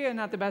DC and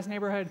not the best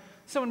neighborhood,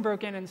 someone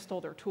broke in and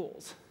stole their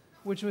tools,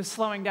 which was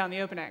slowing down the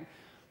opening.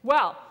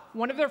 Well,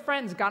 one of their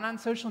friends got on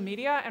social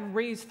media and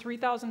raised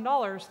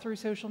 $3,000 through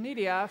social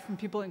media from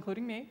people,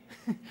 including me,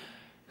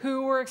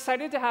 who were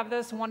excited to have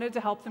this, wanted to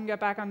help them get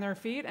back on their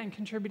feet, and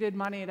contributed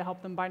money to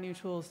help them buy new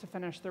tools to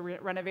finish the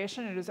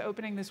renovation. It is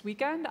opening this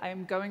weekend. I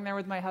am going there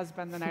with my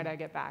husband the night I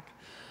get back.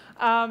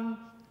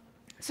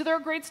 So there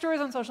are great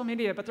stories on social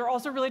media, but there are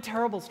also really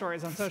terrible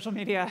stories on social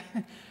media.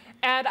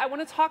 And I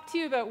want to talk to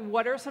you about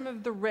what are some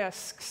of the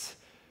risks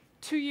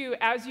to you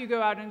as you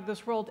go out into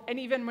this world, and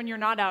even when you're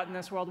not out in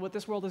this world, what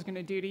this world is going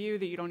to do to you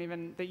that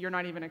you're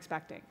not even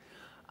expecting.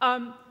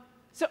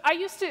 So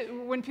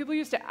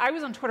I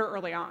was on Twitter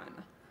early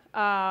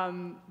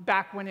on,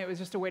 back when it was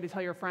just a way to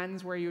tell your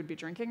friends where you would be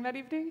drinking that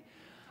evening.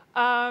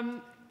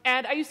 And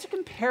I used to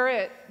compare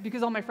it,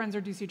 because all my friends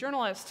are DC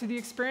journalists, to the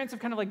experience of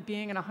kind of like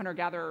being in a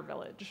hunter-gatherer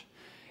village.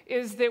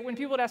 is that when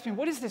people would ask me,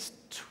 what is this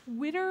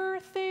Twitter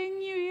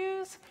thing you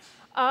use?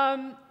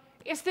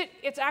 Is that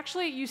it's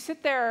actually, you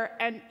sit there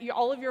and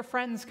all of your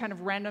friends' kind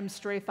of random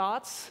stray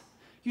thoughts,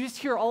 you just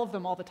hear all of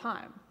them all the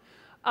time.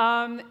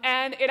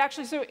 And it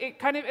actually, so it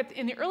kind of,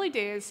 in the early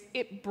days,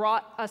 it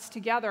brought us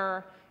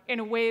together in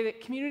a way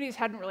that communities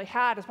hadn't really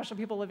had, especially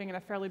people living in a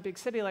fairly big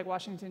city like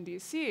Washington,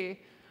 D.C.,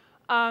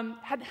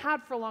 hadn't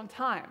had for a long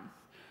time.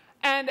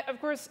 And of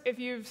course, if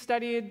you've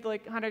studied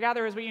like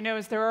hunter-gatherers, what you know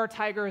is there are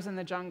tigers in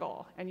the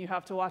jungle, and you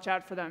have to watch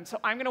out for them. So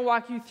I'm going to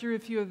walk you through a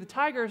few of the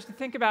tigers to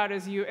think about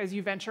as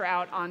you venture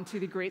out onto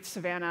the great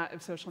savanna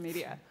of social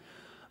media.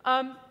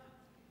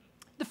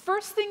 The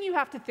first thing you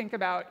have to think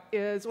about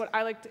is what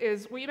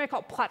you may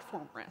call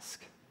platform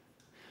risk.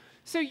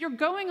 So you're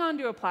going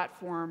onto a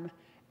platform,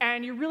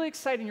 and you're really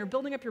excited, and you're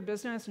building up your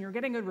business, and you're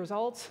getting good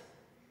results.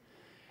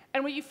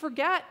 And what you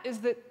forget is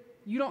that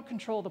you don't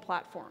control the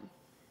platform.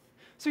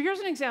 So here's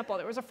an example.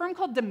 There was a firm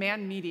called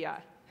Demand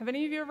Media. Have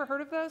any of you ever heard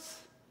of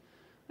this?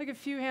 Like a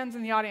few hands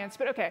in the audience,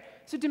 but OK.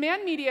 So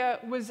Demand Media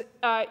was,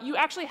 you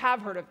actually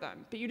have heard of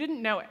them, but you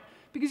didn't know it.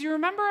 Because you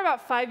remember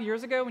about 5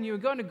 years ago when you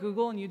would go into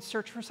Google and you'd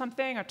search for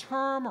something, a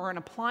term or an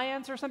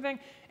appliance or something,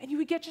 and you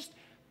would get just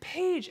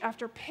page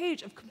after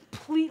page of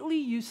completely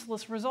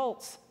useless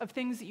results of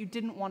things that you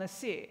didn't want to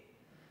see.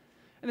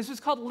 And this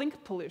was called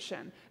link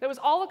pollution. That was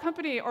all a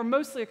company, or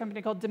mostly a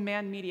company called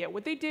Demand Media.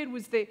 What they did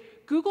was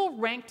Google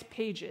ranked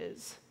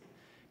pages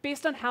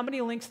based on how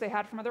many links they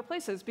had from other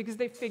places, because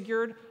they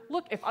figured,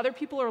 look, if other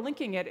people are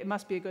linking it, it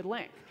must be a good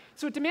link.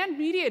 So what Demand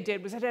Media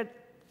did was it had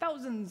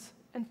thousands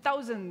and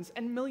thousands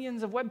and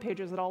millions of web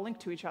pages that all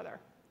linked to each other.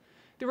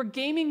 They were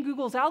gaming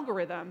Google's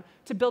algorithm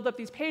to build up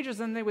these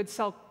pages, and they would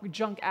sell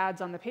junk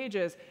ads on the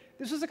pages.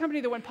 This was a company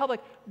that went public,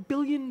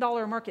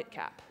 billion-dollar market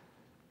cap.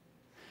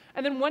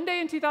 And then one day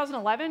in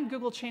 2011,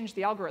 Google changed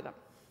the algorithm.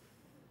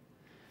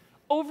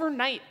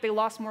 Overnight, they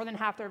lost more than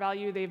half their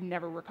value. They've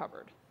never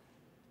recovered.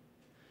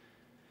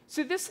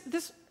 So this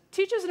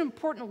teaches an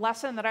important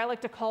lesson that I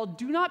like to call,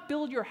 do not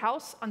build your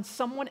house on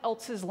someone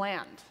else's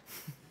land.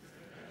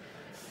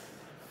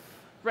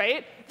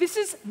 Right? This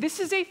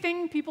is a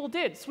thing people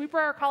did.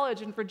 Sweetbriar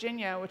College in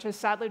Virginia, which has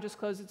sadly just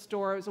closed its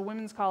door, it was a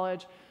women's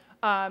college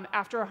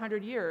after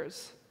 100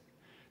 years.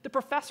 The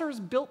professors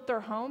built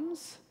their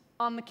homes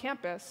on the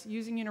campus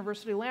using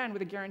university land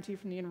with a guarantee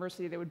from the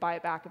university they would buy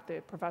it back if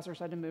the professors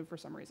had to move for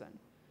some reason.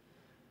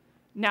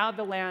 Now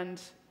the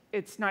land,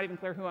 it's not even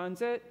clear who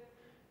owns it.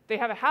 They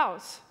have a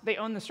house, they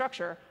own the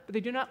structure, but they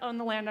do not own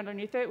the land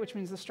underneath it, which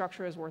means the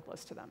structure is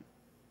worthless to them.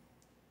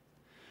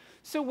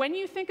 So when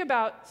you think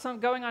about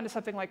going onto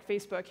something like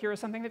Facebook, here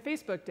is something that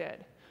Facebook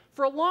did.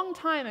 For a long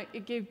time,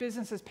 it gave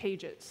businesses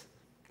pages.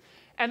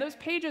 And those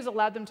pages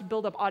allowed them to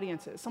build up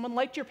audiences. Someone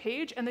liked your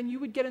page, and then you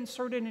would get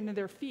inserted into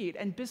their feed.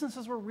 And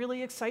businesses were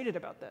really excited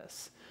about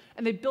this.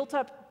 And they built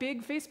up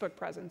big Facebook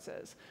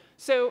presences.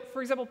 So,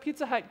 for example,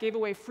 Pizza Hut gave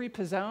away free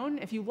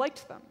Pizzone if you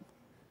liked them.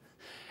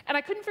 And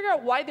I couldn't figure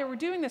out why they were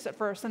doing this at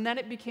first, and then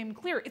it became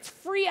clear. It's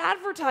free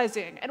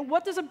advertising. And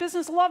what does a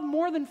business love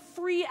more than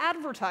free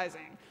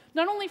advertising?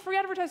 Not only free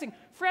advertising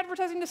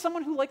to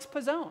someone who likes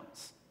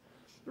Pizzones.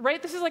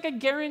 Right? This is like a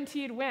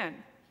guaranteed win.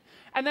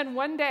 And then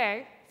one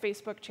day,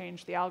 Facebook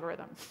changed the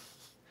algorithm.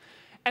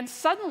 And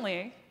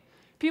suddenly,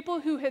 people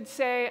who had,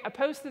 say, a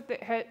post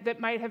that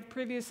might have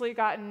previously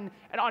gotten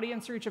an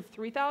audience reach of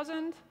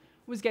 3,000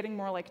 was getting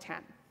more like 10.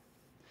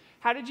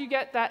 How did you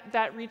get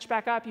that reach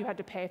back up? You had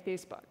to pay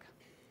Facebook.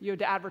 You had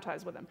to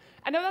advertise with them.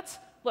 I know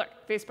look,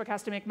 Facebook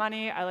has to make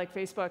money. I like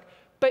Facebook.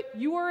 But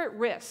you are at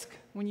risk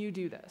when you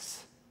do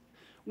this.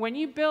 When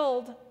you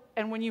build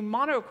and when you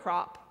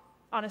monocrop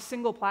on a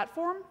single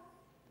platform,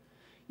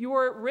 you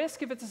are at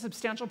risk if it's a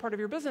substantial part of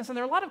your business. And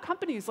there are a lot of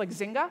companies like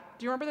Zynga.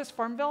 Do you remember this,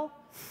 Farmville?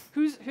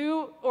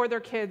 Who or their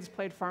kids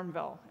played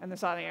Farmville in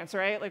this audience,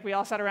 right? Like we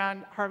all sat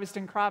around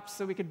harvesting crops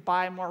so we could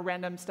buy more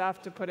random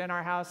stuff to put in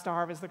our house to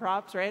harvest the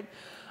crops, right?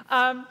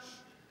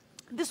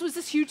 This was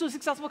this hugely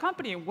successful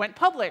company. Went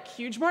public,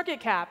 huge market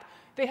cap.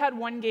 They had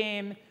one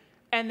game,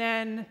 and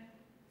then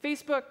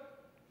Facebook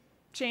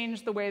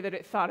changed the way that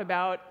it thought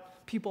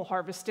about people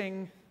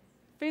harvesting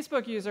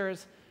Facebook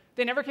users.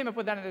 They never came up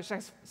with another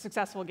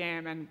successful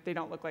game, and they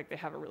don't look like they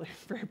have a really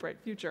very bright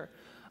future.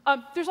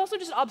 There's also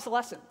just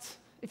obsolescence.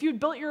 If you'd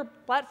built your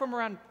platform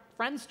around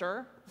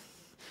Friendster,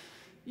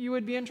 you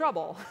would be in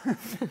trouble.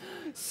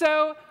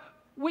 So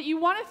what you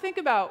want to think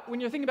about when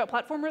you're thinking about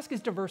platform risk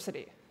is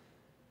diversity.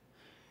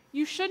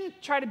 You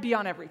shouldn't try to be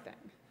on everything,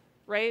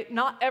 right?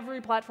 Not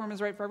every platform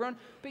is right for everyone,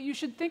 but you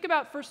should think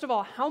about, first of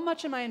all, how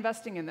much am I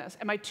investing in this?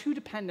 Am I too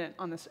dependent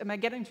on this? Am I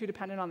getting too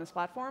dependent on this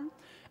platform?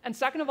 And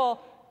second of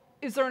all,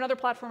 is there another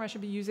platform I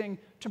should be using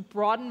to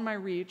broaden my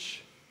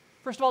reach?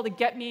 First of all, to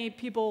get me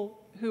people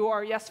who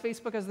are, yes,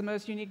 Facebook has the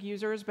most unique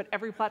users, but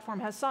every platform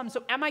has some.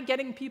 So am I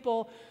getting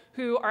people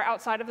who are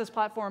outside of this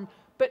platform?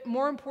 But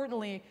more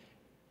importantly,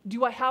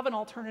 do I have an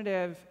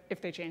alternative if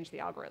they change the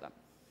algorithm?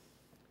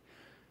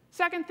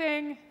 Second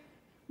thing,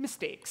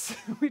 mistakes.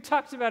 We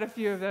talked about a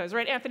few of those,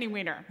 right? Anthony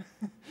Weiner.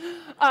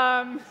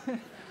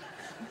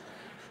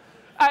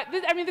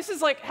 I mean, this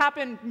has like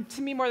happened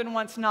to me more than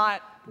once,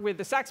 not with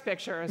the sex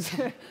pictures,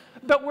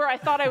 but where I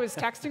thought I was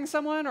texting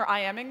someone or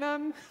IMing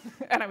them,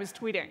 and I was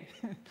tweeting.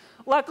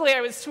 Luckily,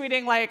 I was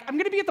tweeting like, I'm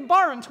going to be at the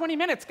bar in 20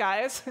 minutes,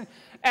 guys.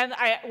 And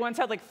I once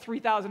had like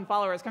 3,000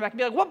 followers come back and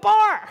be like, what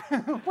bar?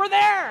 We're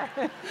there.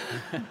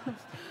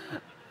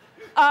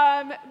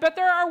 But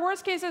there are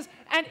worse cases,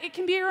 and it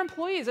can be your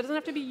employees. It doesn't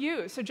have to be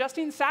you. So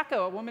Justine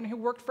Sacco, a woman who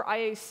worked for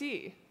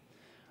IAC,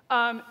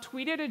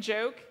 tweeted a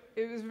joke.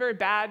 It was a very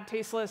bad,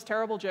 tasteless,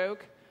 terrible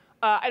joke.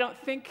 I don't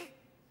think,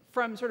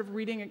 from sort of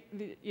reading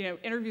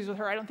interviews with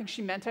her, I don't think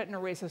she meant it in a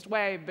racist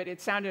way, but it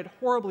sounded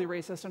horribly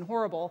racist and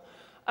horrible.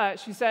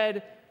 She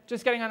said,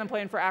 just getting on the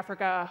plane for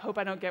Africa, hope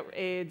I don't get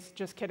AIDS,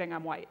 just kidding,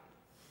 I'm white.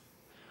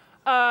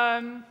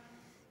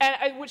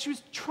 What she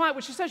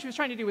said she was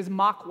trying to do was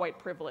mock white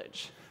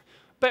privilege.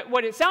 But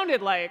what it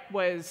sounded like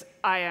was,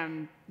 I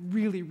am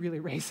really, really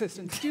racist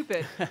and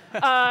stupid.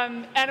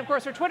 And of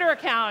course, her Twitter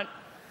account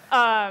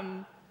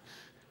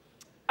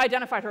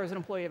identified her as an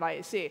employee of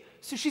IAC.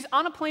 So she's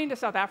on a plane to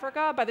South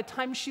Africa. By the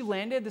time she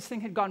landed, this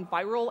thing had gone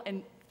viral,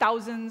 and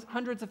thousands,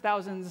 hundreds of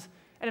thousands,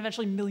 and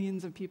eventually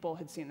millions of people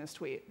had seen this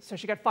tweet. So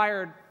she got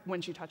fired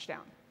when she touched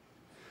down,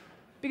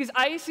 because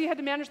IAC had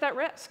to manage that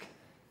risk.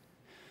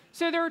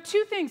 So there are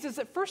two things. Is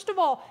that, first of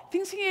all,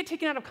 things can get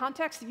taken out of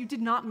context that you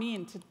did not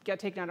mean to get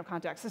taken out of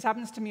context. This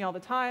happens to me all the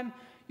time.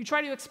 You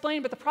try to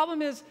explain, but the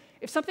problem is,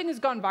 if something has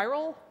gone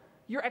viral,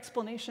 your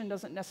explanation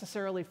doesn't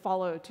necessarily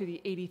follow to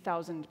the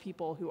 80,000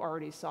 people who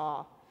already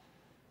saw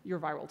your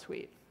viral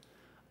tweet.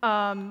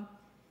 And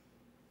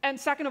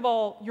second of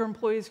all, your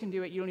employees can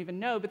do it. You don't even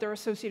know, but they're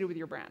associated with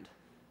your brand.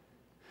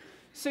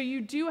 So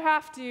you do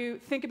have to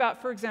think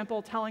about, for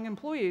example, telling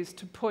employees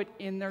to put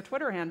in their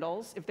Twitter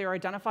handles, if they're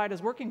identified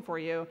as working for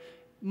you,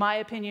 my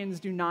opinions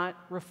do not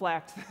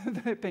reflect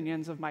the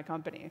opinions of my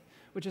company,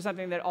 which is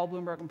something that all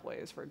Bloomberg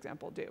employees, for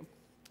example, do.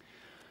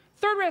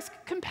 Third risk,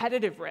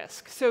 competitive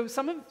risk. So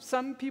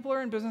some people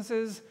are in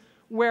businesses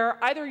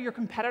where either your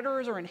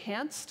competitors are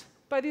enhanced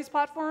by these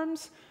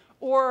platforms,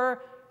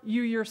 or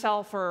you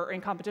yourself are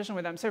in competition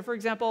with them. So for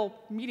example,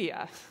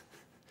 media.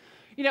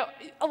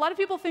 A lot of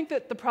people think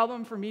that the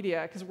problem for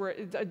media, because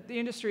the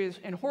industry is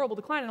in horrible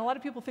decline, and a lot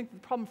of people think the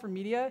problem for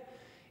media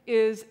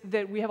is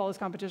that we have all this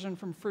competition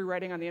from free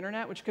writing on the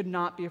internet, which could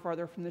not be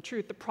farther from the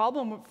truth. The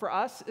problem for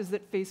us is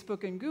that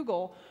Facebook and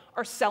Google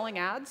are selling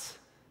ads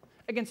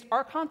against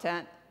our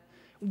content,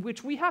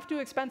 which we have to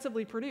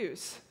expensively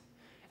produce,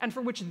 and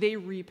for which they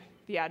reap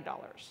the ad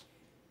dollars.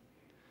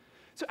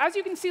 So as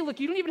you can see, look,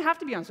 you don't even have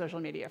to be on social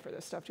media for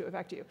this stuff to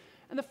affect you.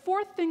 And the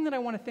fourth thing that I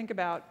want to think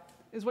about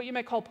is what you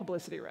might call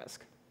publicity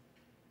risk.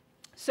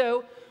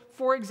 So,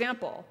 for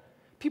example,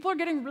 people are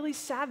getting really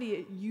savvy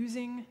at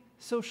using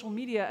social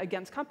media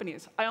against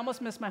companies. I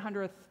almost missed my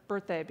 100th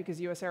birthday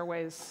because US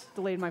Airways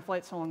delayed my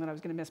flight so long that I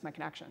was going to miss my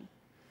connection.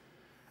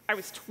 I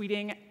was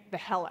tweeting the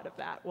hell out of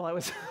that while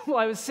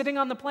I was sitting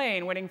on the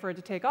plane waiting for it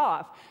to take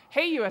off.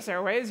 Hey, US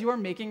Airways, you are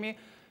making me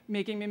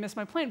miss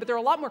my plane. But there are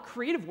a lot more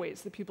creative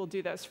ways that people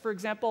do this. For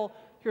example,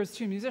 here's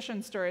two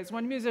musician stories.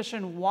 One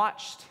musician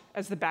watched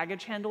as the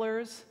baggage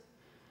handlers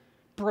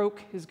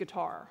broke his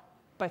guitar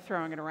by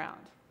throwing it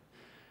around.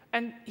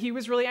 And he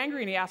was really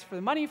angry, and he asked for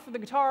the money for the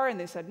guitar, and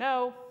they said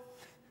no.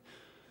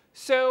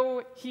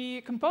 So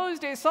he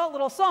composed a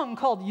little song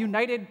called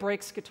United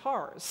Breaks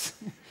Guitars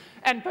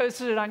and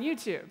posted it on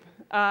YouTube.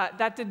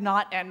 That did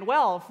not end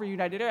well for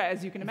United,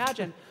 as you can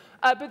imagine.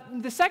 But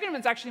the second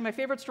one's actually my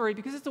favorite story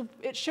because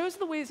it shows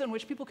the ways in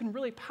which people can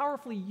really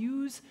powerfully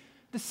use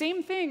the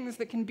same things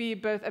that can be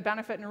both a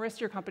benefit and a risk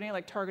to your company,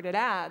 like targeted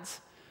ads,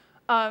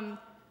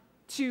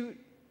 to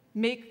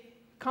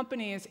make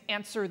companies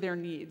answer their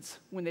needs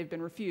when they've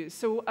been refused.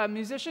 So a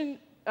musician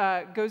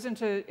goes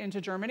into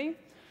Germany.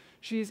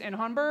 She's in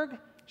Hamburg.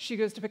 She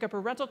goes to pick up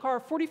her rental car.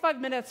 45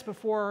 minutes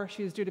before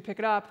she's due to pick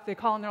it up, they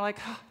call and they're like,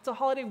 it's a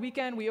holiday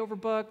weekend, we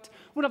overbooked,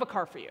 we don't have a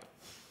car for you.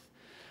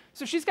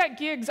 So she's got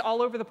gigs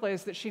all over the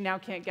place that she now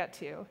can't get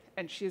to,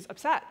 and she's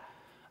upset.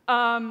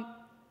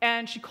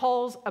 And she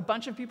calls a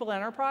bunch of people at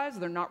Enterprise,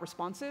 they're not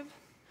responsive.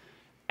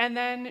 And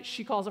then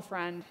she calls a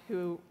friend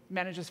who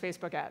manages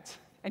Facebook ads,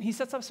 and he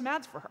sets up some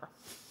ads for her.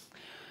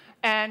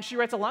 And she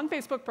writes a long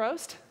Facebook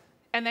post,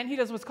 and then he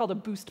does what's called a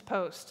boost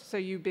post. So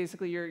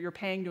you're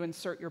paying to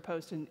insert your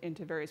post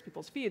into various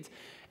people's feeds.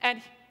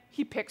 And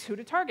he picks who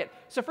to target.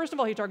 So first of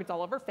all, he targets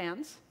all of her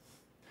fans.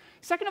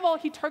 Second of all,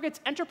 he targets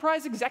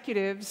enterprise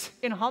executives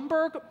in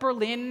Hamburg,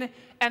 Berlin,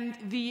 and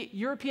the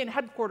European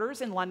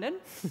headquarters in London.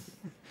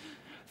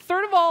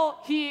 Third of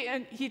all,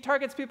 he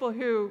targets people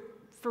who,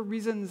 for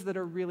reasons that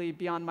are really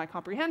beyond my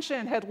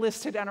comprehension, had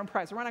listed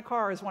enterprise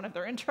rent-a-car as one of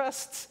their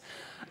interests.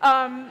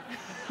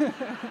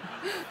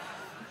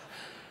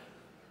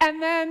 And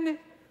then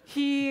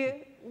he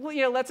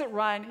lets it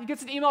run. He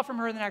gets an email from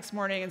her the next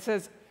morning and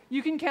says,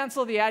 you can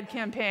cancel the ad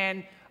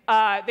campaign.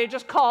 They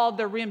just called.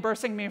 They're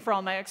reimbursing me for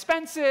all my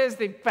expenses.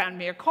 They found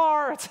me a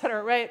car, et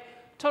cetera, right?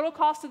 Total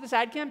cost of this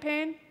ad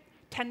campaign,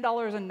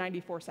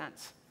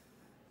 $10.94.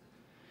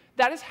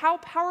 That is how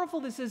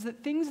powerful this is,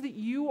 that things that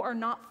you are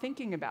not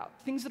thinking about,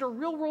 things that are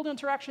real-world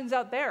interactions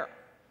out there,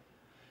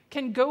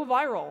 can go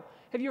viral.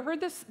 Have you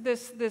heard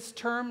this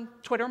term,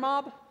 Twitter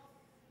mob?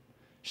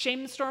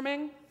 Shame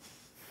storming?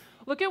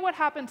 Look at what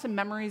happened to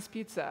Memories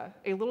Pizza,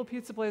 a little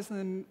pizza place in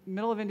the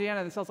middle of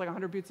Indiana that sells like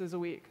 100 pizzas a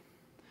week.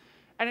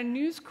 And a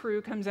news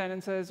crew comes in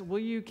and says, will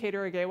you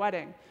cater a gay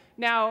wedding?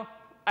 Now,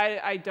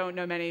 I don't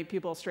know many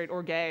people, straight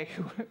or gay,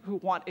 who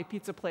want a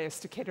pizza place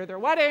to cater their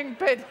wedding,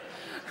 but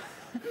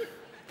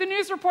the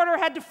news reporter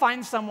had to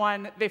find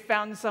someone. They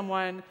found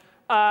someone,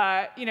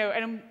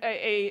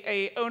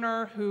 a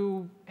owner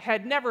who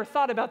had never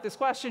thought about this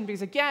question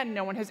because, again,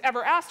 no one has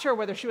ever asked her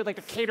whether she would like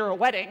to cater a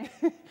wedding.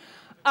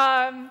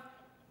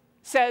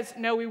 Says,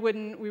 no, we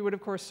wouldn't. We would,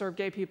 of course, serve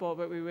gay people,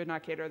 but we would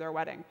not cater their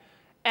wedding.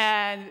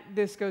 And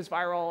this goes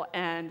viral,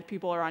 and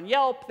people are on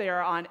Yelp. They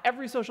are on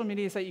every social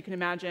media site you can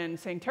imagine,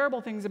 saying terrible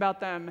things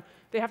about them.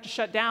 They have to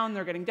shut down.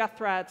 They're getting death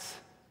threats.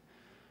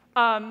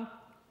 That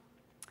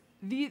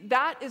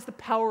is the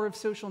power of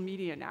social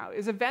media now,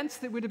 is events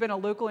that would have been a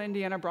local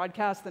Indiana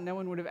broadcast that no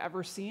one would have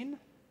ever seen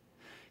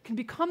can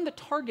become the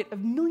target of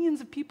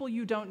millions of people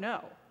you don't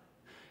know.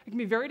 It can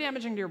be very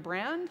damaging to your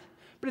brand,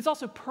 but it's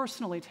also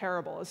personally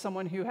terrible. As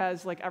someone who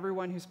has, like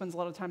everyone who spends a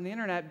lot of time on the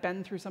internet,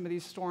 been through some of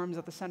these storms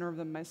at the center of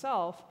them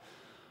myself.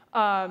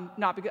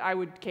 Not because I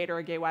would cater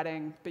a gay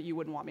wedding, but you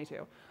wouldn't want me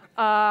to.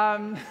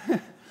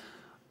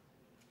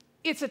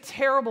 It's a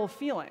terrible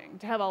feeling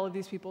to have all of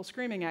these people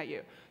screaming at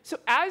you. So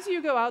as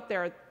you go out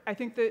there, I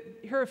think that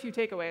here are a few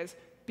takeaways.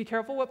 Be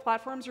careful what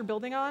platforms you're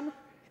building on,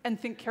 and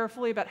think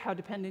carefully about how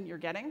dependent you're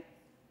getting.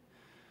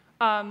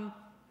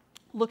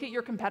 Look at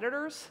your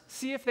competitors.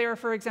 See if they are,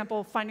 for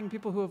example, finding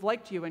people who have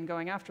liked you and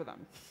going after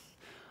them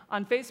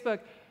on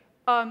Facebook.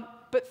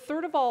 But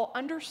third of all,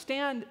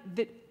 understand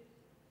that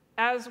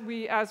as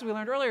we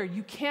learned earlier,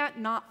 you can't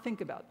not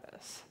think about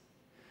this.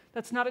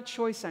 That's not a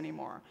choice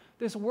anymore.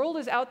 This world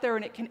is out there,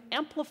 and it can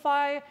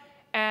amplify,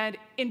 and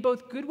in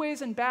both good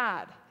ways and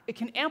bad, it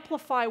can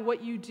amplify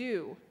what you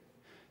do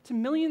to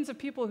millions of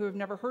people who have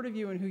never heard of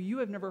you and who you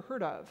have never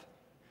heard of.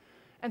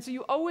 And so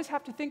you always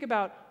have to think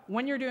about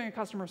when you're doing a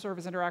customer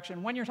service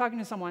interaction, when you're talking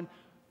to someone,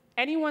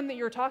 anyone that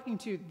you're talking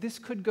to, this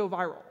could go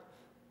viral.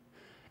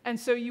 And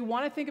so you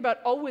want to think about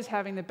always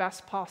having the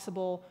best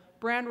possible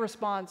brand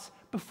response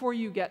before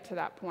you get to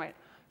that point.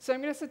 So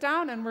I'm going to sit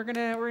down, and we're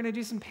going to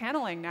do some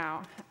paneling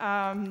now.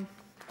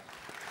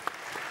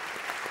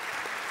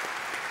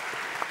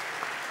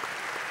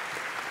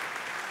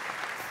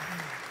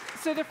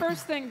 So the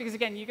first thing, because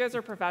again, you guys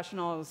are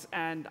professionals,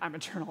 and I'm a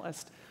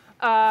journalist.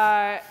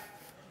 And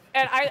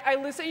I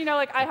listen,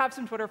 like I have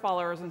some Twitter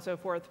followers and so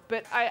forth,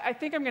 but I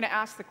think I'm going to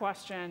ask the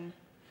question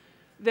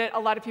that a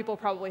lot of people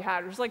probably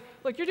had. It was like,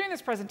 look, you're doing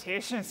this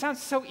presentation. It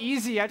sounds so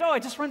easy. I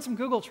just run some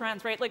Google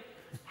Trends, right? Like,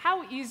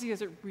 how easy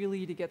is it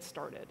really to get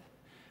started?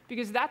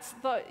 Because that's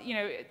the,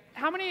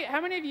 how many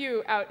of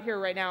you out here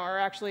right now are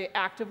actually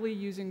actively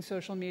using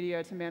social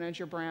media to manage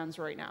your brands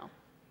right now?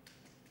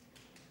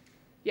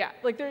 Yeah,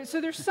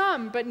 so there's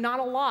some, but not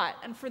a lot.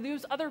 And for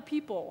those other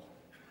people,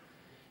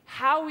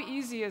 how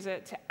easy is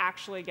it to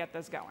actually get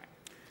this going?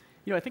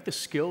 I think the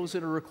skills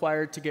that are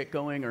required to get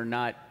going are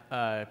not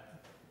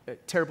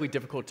terribly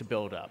difficult to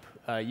build up.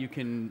 You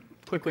can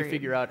quickly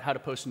figure out how to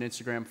post an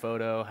Instagram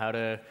photo, how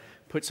to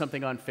put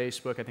something on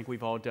Facebook. I think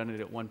we've all done it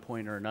at one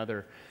point or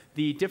another.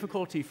 The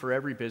difficulty for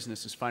every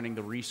business is finding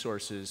the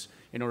resources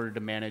in order to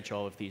manage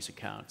all of these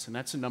accounts. And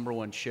that's the number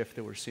one shift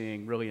that we're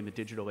seeing really in the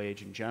digital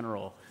age in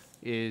general,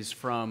 is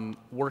from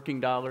working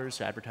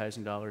dollars,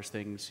 advertising dollars,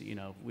 things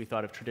we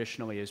thought of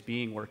traditionally as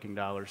being working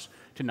dollars,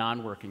 to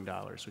non-working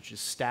dollars, which is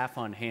staff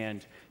on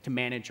hand to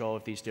manage all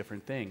of these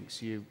different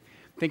things. You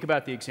think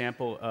about the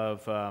example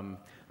of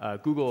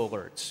Google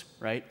Alerts,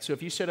 right? So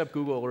if you set up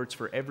Google Alerts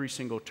for every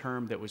single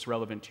term that was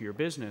relevant to your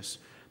business,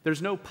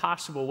 there's no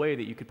possible way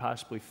that you could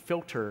possibly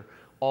filter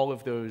all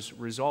of those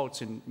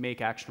results and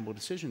make actionable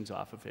decisions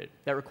off of it.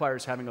 That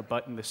requires having a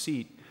butt in the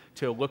seat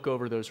to look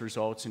over those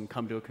results and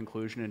come to a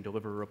conclusion and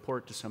deliver a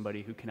report to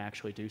somebody who can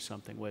actually do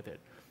something with it.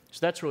 So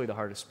that's really the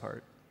hardest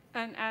part.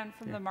 And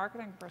from the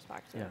marketing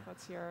perspective,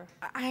 what's your...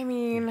 I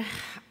mean,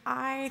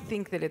 I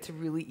think that it's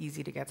really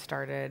easy to get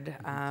started.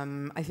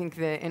 I think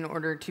that in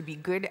order to be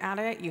good at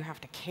it, you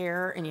have to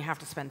care and you have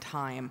to spend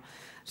time.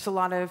 There's a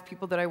lot of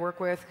people that I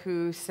work with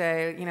who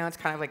say, it's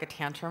kind of like a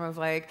tantrum of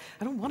like,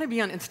 I don't want to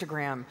be on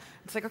Instagram.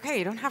 It's like, okay,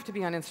 you don't have to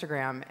be on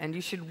Instagram, and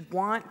you should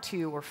want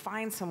to or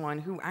find someone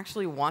who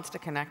actually wants to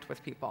connect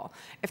with people.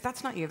 If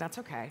that's not you, that's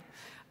okay.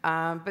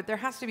 But there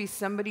has to be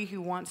somebody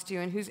who wants to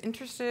and who's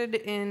interested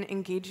in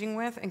engaging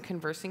with and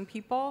conversing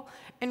people.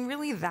 And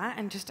really that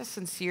and just a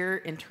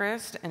sincere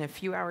interest and a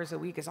few hours a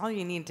week is all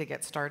you need to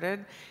get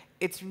started.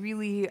 It's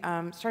really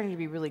starting to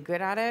be really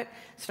good at it,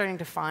 starting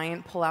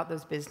to pull out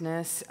those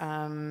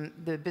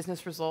the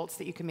business results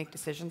that you can make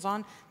decisions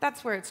on.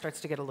 That's where it starts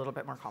to get a little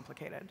bit more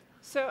complicated.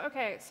 So,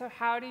 okay, so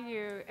how do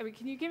you,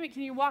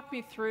 can you walk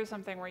me through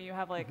something where you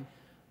have like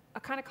a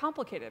kind of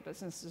complicated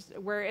business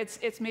where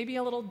it's maybe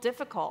a little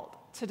difficult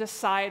to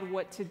decide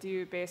what to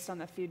do based on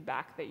the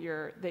feedback that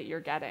you're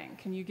getting?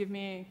 Can you give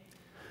me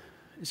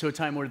So a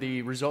time where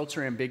the results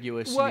are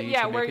ambiguous. Well, and you need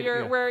yeah, to make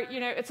it, where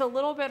it's a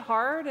little bit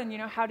hard, and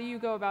how do you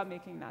go about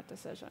making that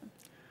decision?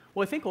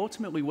 Well, I think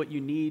ultimately what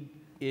you need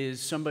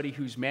is somebody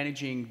who's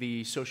managing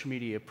the social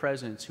media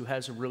presence who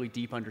has a really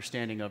deep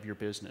understanding of your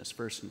business,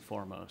 first and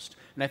foremost.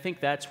 And I think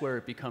that's where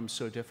it becomes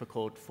so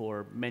difficult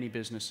for many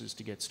businesses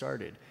to get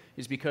started,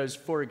 is because,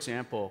 for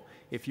example,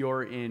 if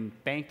you're in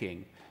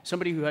banking,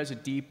 somebody who has a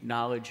deep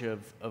knowledge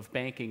of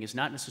banking is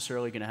not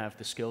necessarily going to have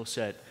the skill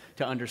set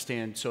to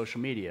understand social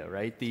media,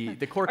 right? The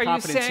core competencies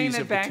of the two. Are you saying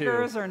that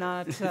bankers are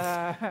not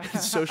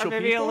social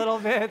maybe people? a little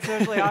bit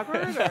socially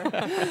awkward?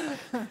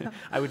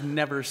 I would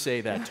never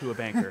say that to a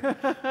banker.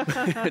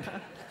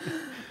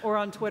 Or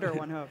on Twitter,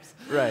 one hopes.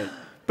 Right.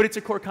 But it's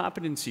a core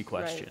competency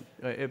question.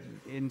 Right.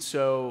 And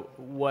so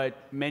what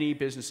many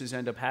businesses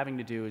end up having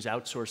to do is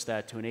outsource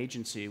that to an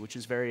agency, which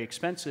is very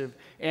expensive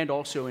and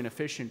also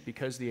inefficient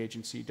because the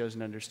agency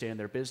doesn't understand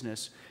their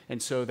business. And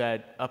so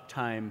that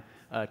uptime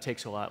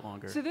takes a lot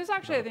longer. So this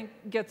actually, I think,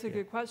 gets a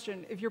good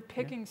question. If you're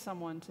picking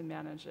someone to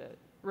manage it,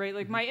 right?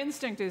 Like my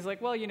instinct is like,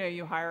 well,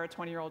 you hire a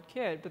 20-year-old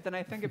kid, but then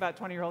I think about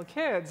 20-year-old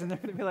kids and they're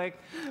going to be like,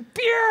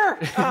 beer!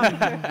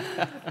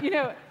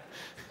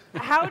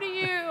 How do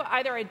you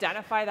either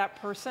identify that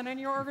person in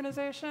your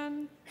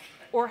organization,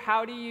 or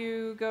how do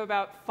you go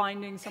about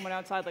finding someone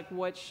outside? Like,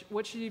 what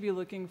should you be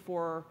looking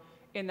for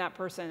in that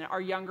person? Are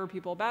younger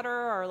people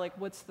better, or like,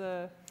 what's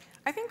the?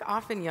 I think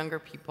often younger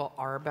people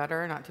are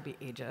better, not to be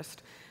ageist,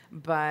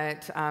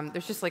 but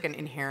there's just like an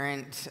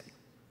inherent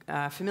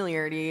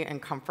familiarity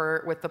and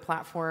comfort with the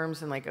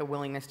platforms and like a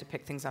willingness to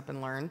pick things up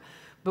and learn.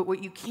 But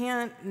what you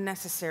can't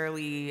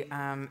necessarily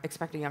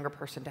expect a younger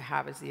person to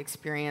have is the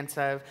experience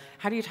of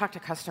how do you talk to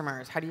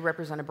customers? How do you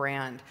represent a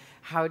brand?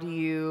 How do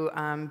you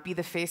be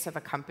the face of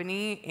a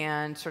company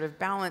and sort of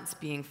balance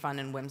being fun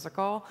and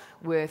whimsical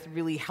with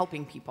really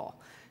helping people?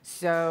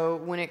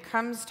 So when it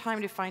comes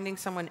time to finding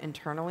someone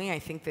internally, I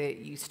think that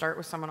you start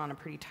with someone on a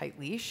pretty tight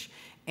leash.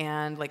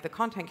 And like the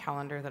content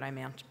calendar that I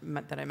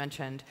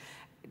mentioned,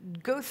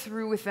 go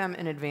through with them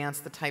in advance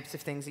the types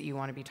of things that you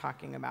want to be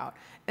talking about.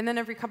 And then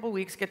every couple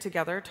weeks get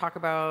together, talk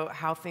about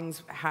how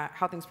things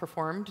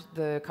performed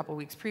the couple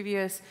weeks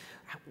previous,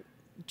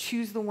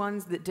 choose the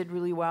ones that did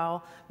really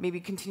well, maybe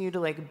continue to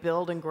like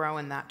build and grow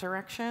in that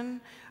direction.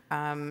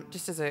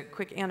 Just as a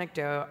quick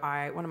anecdote,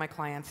 one of my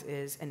clients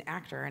is an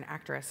actor, an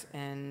actress,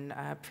 and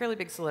a fairly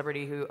big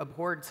celebrity who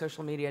abhorred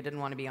social media, didn't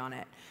want to be on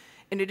it.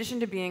 In addition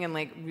to being in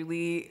like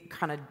really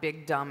kind of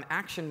big, dumb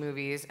action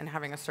movies and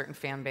having a certain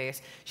fan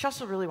base, she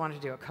also really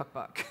wanted to do a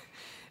cookbook.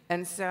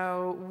 And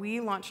so we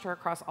launched her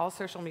across all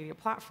social media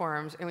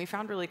platforms, and we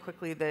found really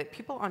quickly that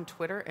people on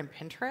Twitter and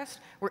Pinterest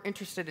were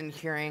interested in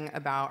hearing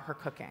about her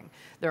cooking.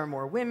 There were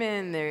more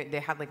women, they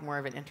had like more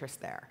of an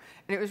interest there.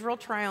 And it was real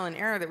trial and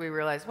error that we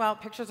realized, well,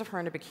 pictures of her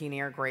in a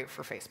bikini are great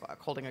for Facebook,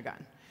 holding a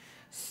gun.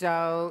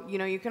 So,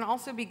 you can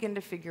also begin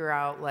to figure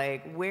out,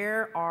 like,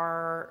 where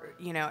are,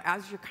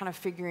 as you're kind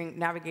of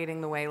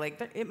navigating the way,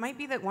 like, it might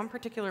be that one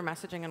particular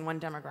messaging and one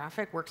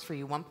demographic works for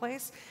you one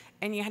place,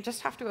 and you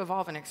just have to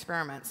evolve and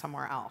experiment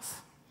somewhere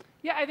else.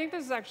 Yeah, I think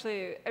this is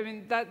actually, I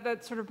mean,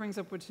 that sort of brings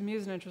up what to me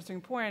is an interesting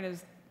point,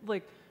 is,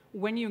 like,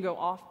 when you go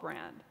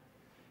off-brand.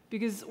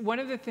 Because one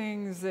of the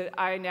things that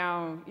I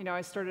now,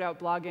 I started out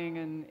blogging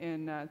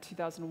in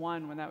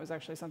 2001 when that was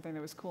actually something that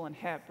was cool and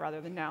hip,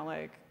 rather than now,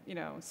 like,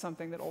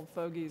 something that old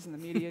fogies in the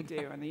media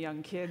do, and the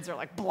young kids are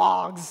like,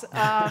 blogs.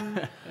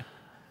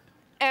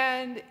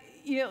 And,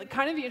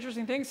 kind of the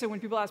interesting thing, so when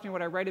people ask me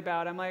what I write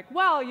about, I'm like,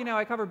 well,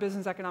 I cover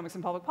business, economics,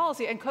 and public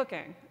policy, and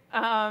cooking.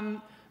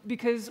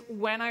 Because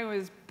when I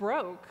was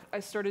broke, I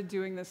started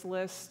doing this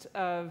list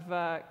of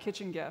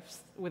kitchen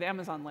gifts with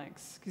Amazon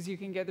links. Because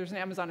there's an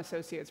Amazon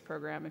Associates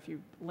program. If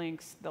you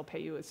links, they'll pay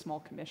you a small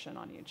commission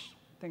on each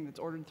thing that's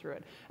ordered through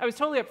it. I was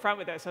totally upfront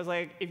with this. I was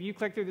like, if you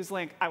click through this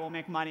link, I will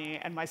make money,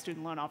 and my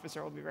student loan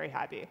officer will be very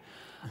happy.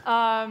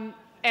 And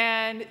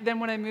then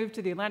when I moved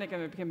to the Atlantic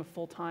and I became a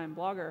full-time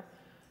blogger,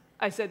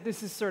 I said,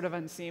 this is sort of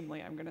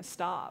unseemly. I'm going to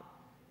stop.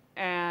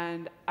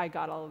 And I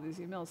got all of these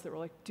emails that were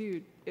like,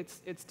 dude, it's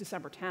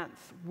December 10th.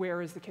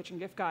 Where is the kitchen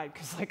gift guide?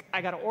 Because like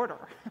I got to order.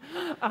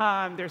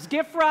 There's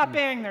gift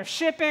wrapping, there's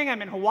shipping.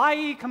 I'm in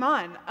Hawaii. Come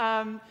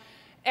on.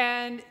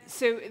 And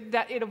so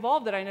that it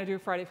evolved that I now do a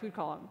Friday food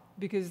column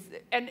because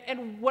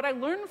and what I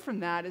learned from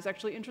that is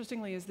actually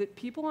interestingly is that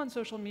people on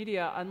social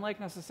media, unlike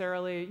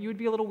necessarily, you would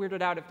be a little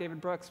weirded out if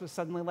David Brooks was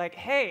suddenly like,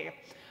 hey,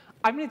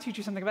 I'm going to teach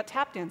you something about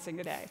tap dancing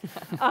today.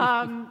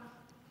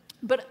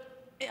 But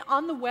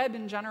on the web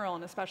in general,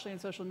 and especially in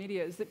social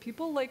media, is that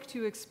people like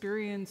to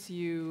experience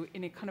you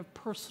in a kind of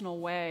personal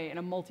way, in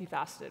a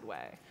multifaceted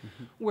way,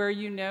 where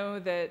you know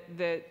that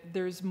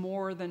there's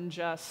more than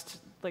just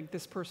like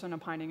this person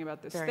opining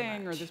about this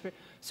thing or this.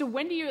 So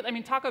when do you? I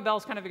mean, Taco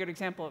Bell's kind of a good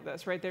example of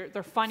this, right?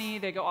 They're funny,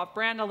 they go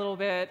off-brand a little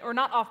bit, or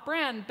not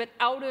off-brand, but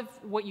out of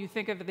what you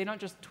think of. They don't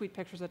just tweet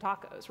pictures of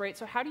tacos, right?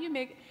 So how do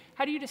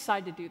you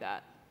decide to do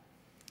that?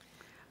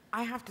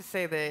 I have to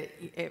say that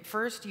at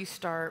first you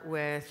start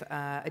with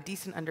a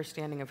decent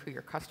understanding of who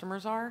your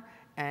customers are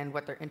and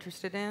what they're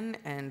interested in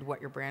and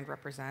what your brand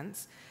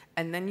represents.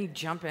 And then you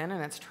jump in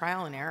and it's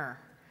trial and error.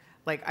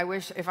 Like, I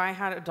wish if I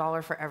had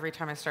 $1 for every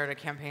time I started a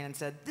campaign and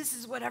said, this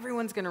is what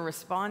everyone's going to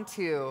respond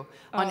to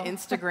on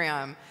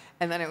Instagram,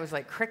 and then it was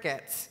like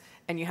crickets,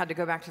 and you had to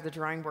go back to the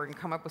drawing board and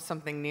come up with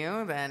something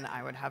new, then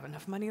I would have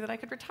enough money that I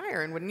could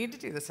retire and wouldn't need to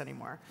do this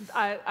anymore.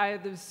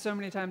 There's so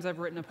many times I've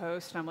written a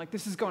post, and I'm like,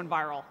 this is going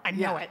viral. I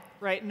know it,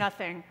 right?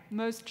 Nothing.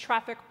 Most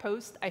traffic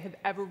post I have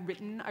ever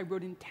written, I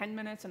wrote in 10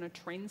 minutes on a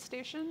train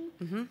station.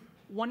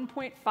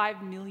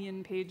 1.5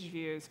 million page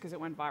views because it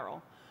went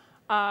viral.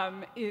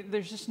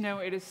 There's just no,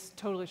 it is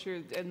totally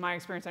true. In my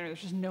experience, there's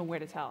just no way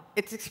to tell.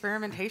 It's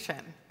experimentation.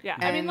 Yeah,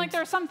 I mean, like,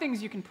 there are some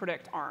things you can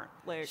predict aren't.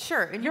 Like,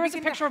 sure. And here's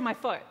a picture of my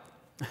foot.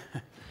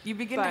 You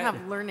begin to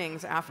have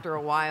learnings after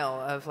a while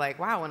of like,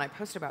 wow, when I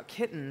post about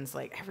kittens,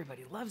 like,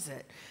 everybody loves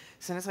it.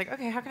 So it's like,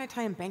 okay, how can I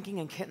tie in banking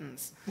and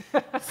kittens?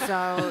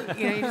 So,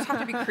 you just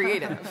have to be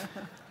creative.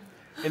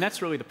 And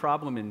that's really the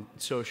problem in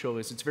social,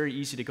 is it's very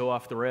easy to go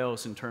off the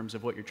rails in terms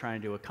of what you're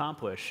trying to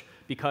accomplish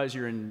because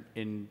you're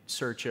in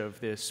search of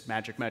this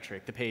magic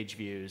metric, the page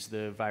views,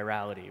 the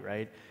virality,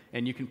 right?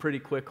 And you can pretty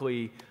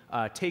quickly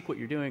take what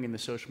you're doing in the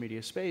social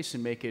media space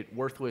and make it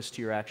worthless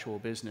to your actual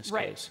business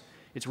case.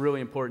 It's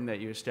really important that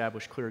you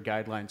establish clear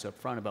guidelines up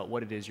front about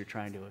what it is you're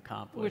trying to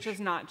accomplish. Which is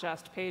not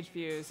just page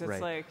views. It's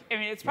right. I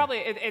mean, it's probably,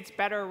 it's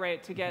better,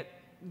 right, to get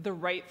the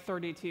right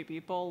 32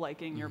 people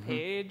liking your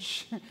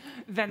page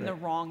than the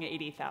wrong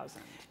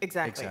 80,000.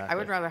 Exactly. I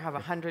would rather have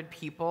 100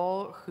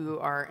 people who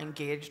are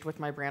engaged with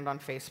my brand on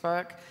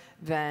Facebook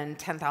than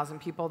 10,000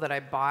 people that I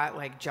bought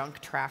like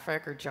junk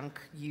traffic or junk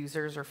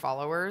users or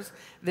followers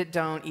that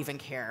don't even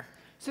care.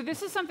 So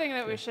this is something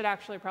that we should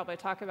actually probably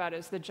talk about,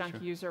 is the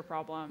junk user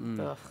problem.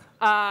 Mm.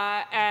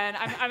 And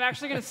I'm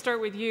actually going to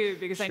start with you,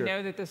 because I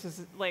know that this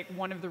is like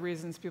one of the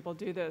reasons people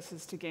do this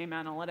is to game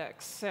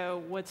analytics.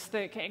 So what's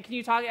the, can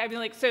you talk, I mean,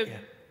 like, so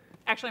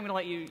actually I'm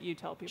going to let you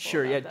tell people.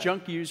 Sure, about that.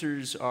 Junk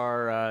users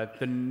are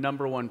the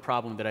 #1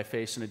 problem that I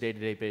face on a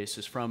day-to-day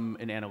basis from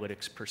an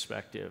analytics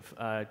perspective.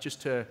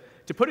 Just to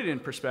put it in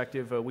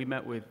perspective, we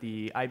met with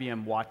the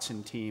IBM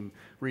Watson team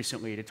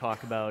recently to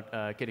talk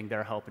about getting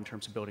their help in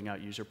terms of building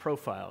out user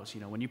profiles.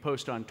 When you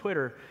post on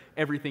Twitter,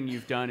 everything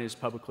you've done is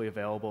publicly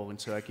available, and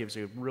so that gives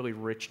a really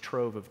rich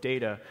trove of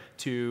data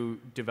to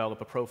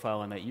develop a profile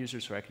on that user,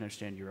 so I can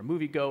understand you're a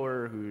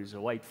moviegoer who's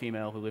a white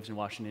female who lives in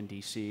Washington,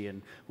 D.C.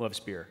 and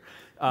loves beer.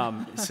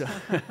 So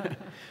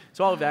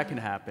all of that can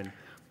happen.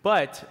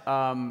 But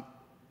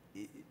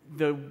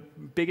the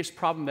biggest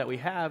problem that we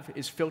have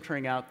is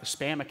filtering out the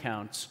spam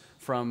accounts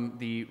from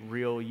the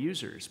real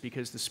users,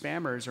 because the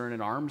spammers are in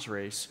an arms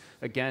race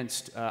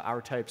against our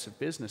types of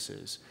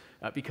businesses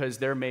because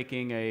they're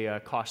making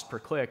a cost per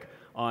click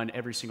on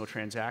every single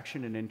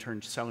transaction and in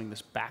turn selling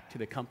this back to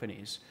the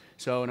companies.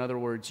 So in other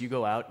words, you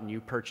go out and you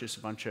purchase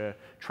a bunch of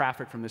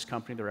traffic from this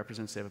company that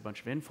represents they have a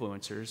bunch of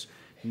influencers.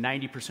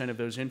 90% of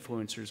those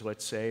influencers,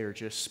 let's say, are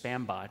just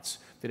spam bots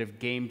that have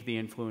gamed the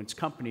influence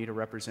company to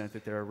represent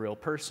that they're a real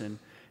person.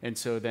 And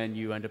so then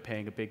you end up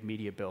paying a big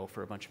media bill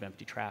for a bunch of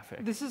empty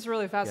traffic. This is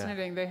really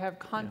fascinating. They have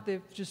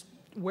they've just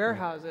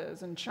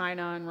warehouses in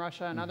China and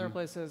Russia and other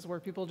places where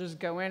people just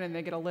go in and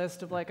they get a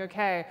list of like,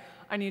 okay,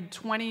 I need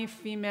 20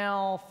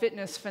 female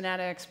fitness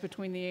fanatics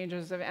between the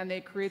ages of, and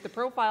they create the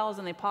profiles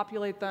and they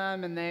populate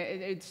them, and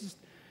it's just,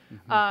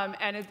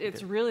 and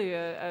it's really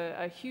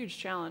a huge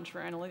challenge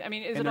for analytics. I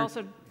mean, is it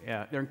also?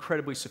 Yeah, they're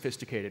incredibly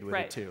sophisticated with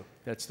it too.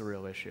 That's the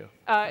real issue.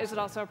 Is it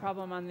also a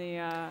problem on the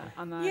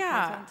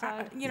content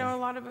side?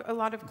 A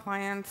lot of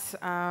clients,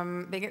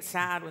 they get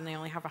sad when they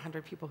only have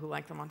 100 people who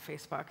like them on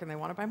Facebook, and they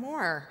want to buy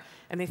more,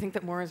 and they think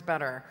that more is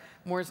better.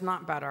 More is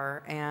not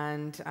better,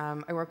 and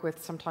I work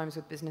sometimes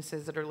with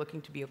businesses that are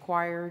looking to be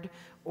acquired,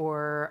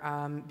 or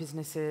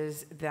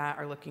businesses that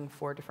are looking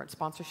for different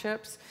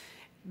sponsorships.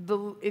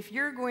 If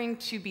you're going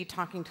to be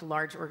talking to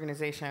large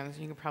organizations,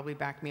 you can probably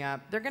back me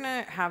up, they're going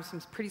to have some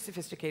pretty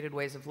sophisticated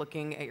ways of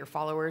looking at your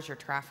followers, your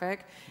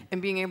traffic,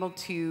 and being able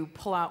to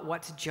pull out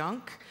what's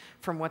junk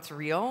from what's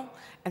real,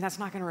 and that's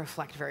not going to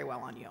reflect very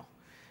well on you.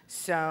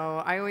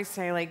 So I always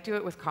say, like, do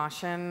it with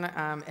caution,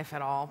 if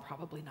at all,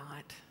 probably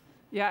not.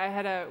 Yeah, I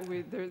had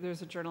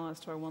there's a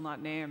journalist who I will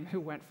not name who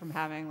went from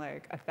having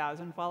like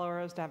 1,000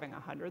 followers to having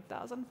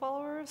 100,000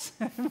 followers.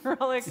 We're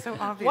like, so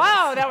obvious.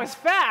 Wow, that was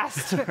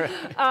fast.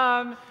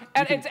 And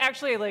it's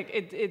actually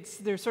like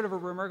there's sort of a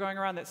rumor going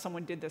around that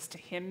someone did this to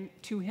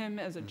him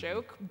as a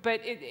joke,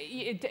 but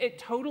it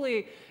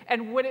totally,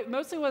 and what it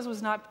mostly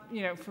was not,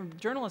 from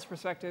journalist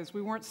perspectives,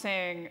 we weren't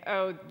saying,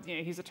 oh,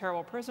 he's a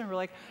terrible person. We're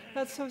like,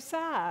 that's so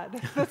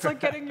sad. That's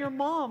like getting your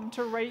mom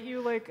to write you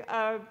like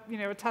a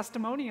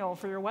testimonial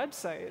for your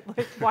website.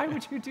 Like, why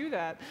would you do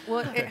that? Well,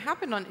 it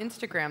happened on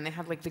Instagram. They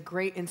had like the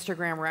great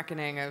Instagram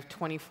reckoning of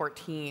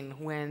 2014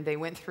 when they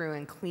went through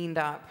and cleaned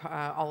up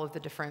all of the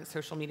different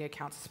social media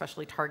accounts,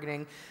 especially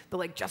targeting the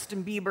like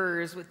Justin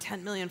Biebers with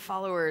 10 million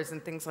followers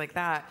and things like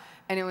that.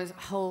 And it was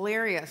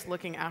hilarious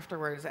looking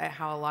afterwards at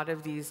how a lot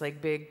of these like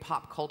big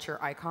pop culture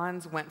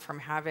icons went from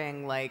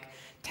having like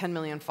 10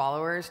 million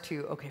followers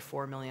to, okay,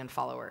 4 million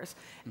followers.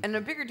 And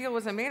a bigger deal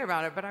wasn't made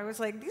about it, but I was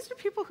like, these are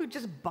people who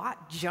just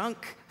bought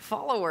junk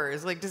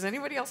followers. Like, does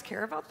anybody else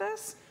care about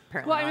this?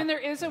 apparently Well, I not. mean, there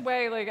is a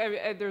way, like,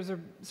 there's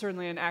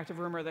certainly an active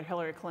rumor that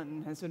Hillary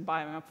Clinton has been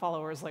buying up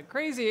followers like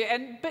crazy.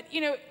 But,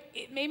 you know,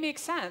 it may make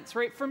sense,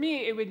 right? For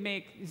me, it would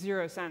make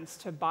 0 sense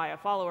to buy a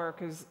follower,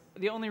 because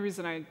the only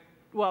reason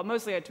well,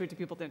 mostly I tweet to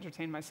people to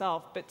entertain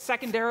myself, but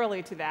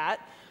secondarily to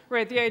that,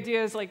 right, the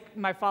idea is, like,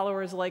 my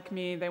followers like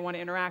me, they want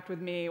to interact with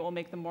me, it will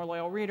make them more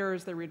loyal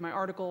readers, they read my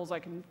articles, I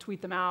can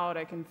tweet them out,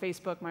 I can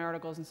Facebook my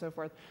articles and so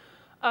forth.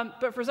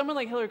 But for someone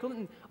like Hillary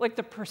Clinton, like,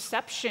 the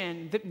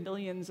perception that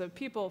millions of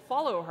people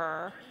follow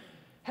her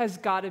has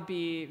got to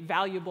be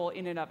valuable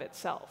in and of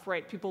itself,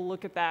 right? People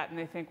look at that and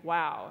they think,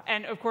 wow.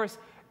 And of course,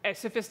 a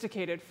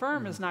sophisticated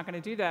firm is not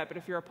going to do that, but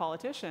if you're a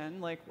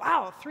politician, like,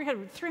 wow,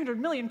 300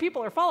 million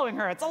people are following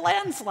her. It's a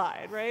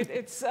landslide, right?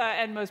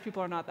 And most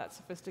people are not that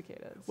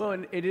sophisticated. So. Well,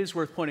 and it is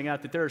worth pointing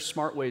out that there are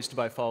smart ways to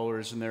buy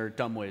followers and there are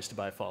dumb ways to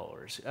buy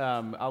followers.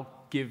 I'll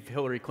give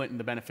Hillary Clinton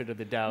the benefit of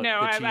the doubt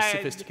that she's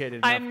sophisticated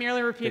enough. I'm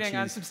merely repeating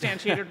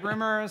unsubstantiated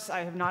rumors.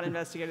 I have not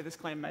investigated this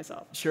claim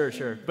myself.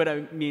 Sure. But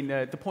I mean,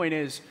 the point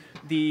is,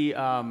 the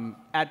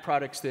ad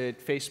products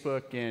that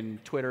Facebook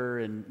and Twitter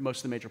and most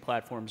of the major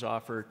platforms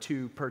offer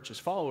to purchase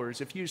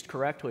followers, if used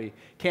correctly,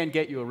 can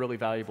get you a really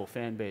valuable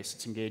fan base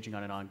that's engaging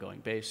on an ongoing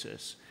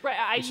basis. Right.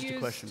 I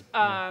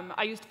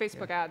used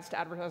Facebook ads to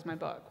advertise my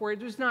book, where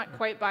it was not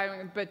quite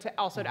buying, but to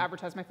also to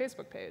advertise my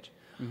Facebook page.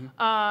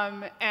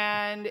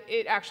 And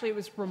it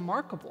was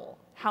remarkable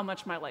how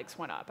much my likes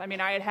went up. I mean,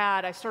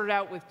 I started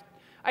out with,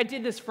 I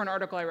did this for an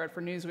article I wrote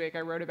for Newsweek.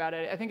 I wrote about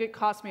it. I think it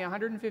cost me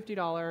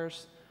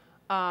 $150.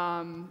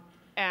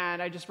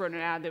 And I just wrote an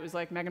ad that was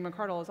like, Meghan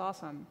McArdle is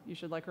awesome. You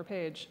should like her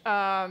page.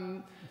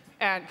 And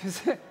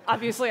because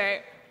obviously,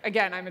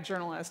 I'm a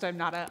journalist. I'm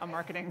not a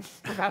marketing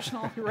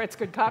professional who writes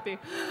good copy.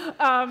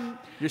 You're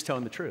just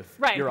telling the truth.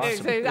 Right. You're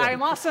awesome.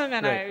 I'm awesome,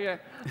 and right.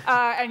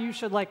 And you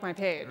should like my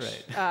page.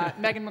 Right.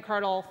 Meghan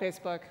McArdle,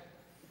 Facebook.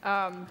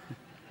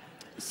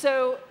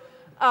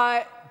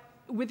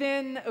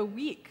 Within a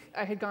week,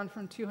 I had gone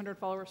from 200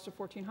 followers to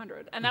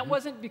 1,400. And that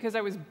wasn't because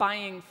I was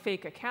buying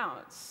fake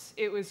accounts.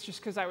 It was just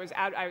because I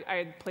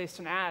had placed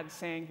an ad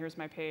saying, here's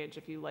my page.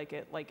 If you like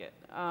it, like it.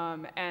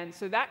 And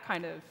so that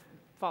kind of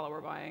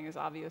follower buying is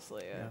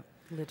obviously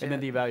legit. And then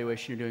the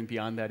evaluation you're doing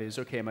beyond that is,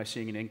 okay, am I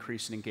seeing an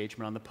increase in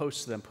engagement on the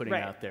posts that I'm putting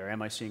out there?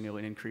 Am I seeing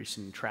an increase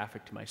in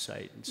traffic to my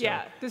site? And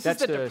so this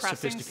that's is the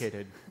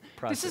sophisticated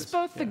process. This is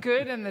both the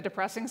good and the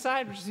depressing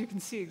side, which is you can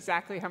see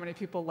exactly how many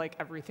people like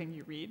everything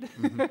you read,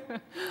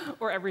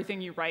 or everything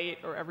you write,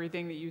 or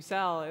everything that you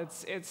sell.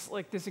 It's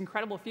like this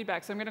incredible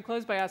feedback. So I'm going to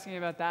close by asking you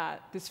about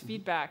that. This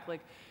feedback,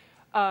 like,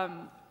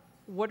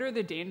 what are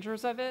the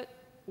dangers of it?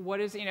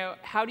 What is,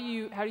 how do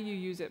you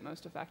use it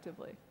most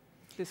effectively?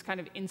 This kind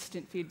of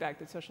instant feedback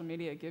that social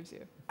media gives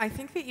you. I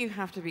think that you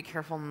have to be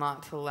careful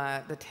not to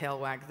let the tail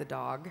wag the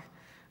dog.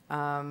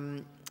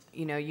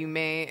 You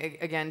may,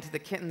 again, to the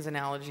kittens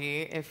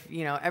analogy, if,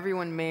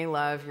 everyone may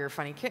love your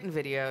funny kitten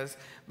videos,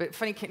 but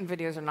funny kitten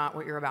videos are not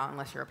what you're about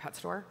unless you're a pet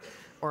store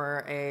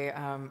or a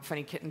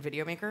funny kitten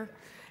video maker.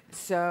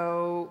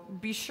 So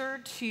be sure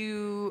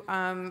to,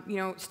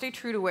 stay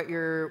true to what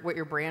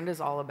your brand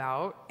is all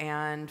about,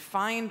 and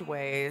find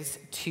ways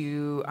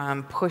to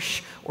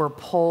push or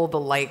pull the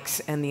likes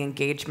and the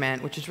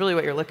engagement, which is really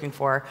what you're looking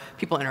for,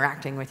 people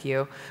interacting with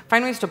you.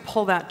 Find ways to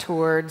pull that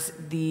towards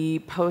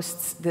the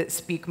posts that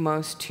speak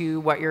most to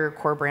what your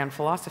core brand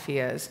philosophy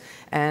is.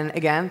 And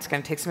again, it's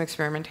going to take some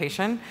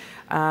experimentation,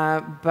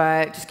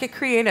 but just get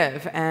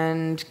creative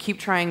and keep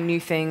trying new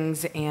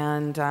things,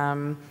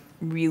 and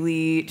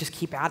really just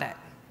keep at it.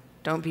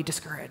 Don't be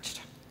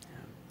discouraged.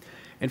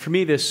 And for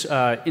me, this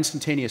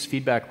instantaneous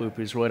feedback loop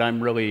is what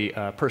I'm really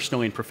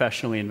personally and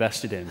professionally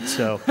invested in.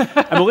 So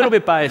I'm a little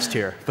bit biased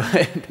here.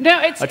 But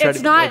no,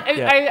 it's not.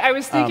 I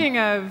was thinking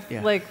of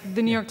like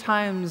the New York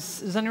Times.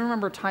 Does anyone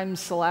remember Times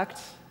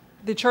Select?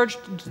 They put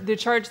up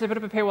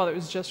a paywall that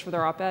was just for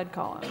their op-ed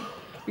column,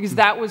 because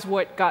that was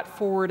what got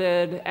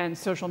forwarded and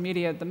social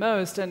media the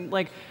most. And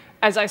like,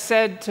 as I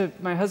said to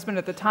my husband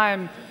at the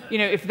time,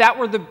 if that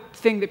were the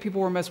thing that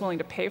people were most willing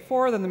to pay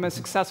for, then the most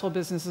successful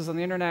businesses on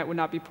the internet would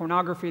not be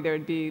pornography. They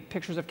would be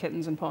pictures of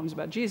kittens and poems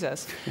about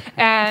Jesus.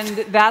 And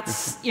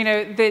that's,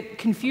 that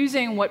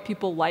confusing what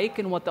people like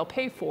and what they'll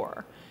pay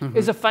for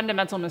is a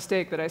fundamental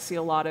mistake that I see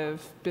a lot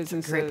of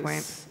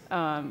businesses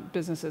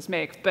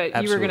make. But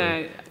absolutely. You were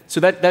going to...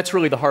 So that's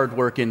really the hard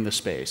work in the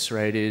space,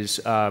 right,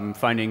 is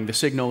finding the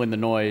signal in the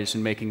noise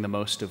and making the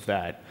most of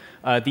that.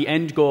 The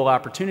end goal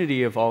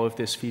opportunity of all of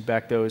this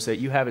feedback, though, is that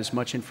you have as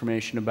much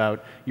information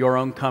about your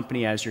own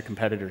company as your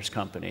competitor's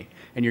company,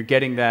 and you're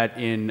getting that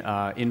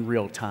in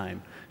real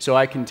time. So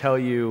I can tell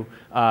you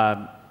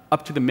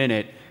up to the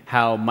minute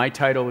how my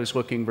title is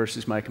looking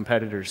versus my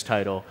competitor's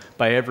title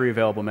by every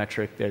available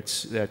metric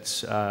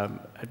that's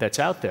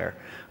out there.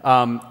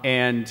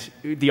 And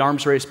the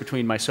arms race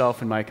between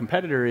myself and my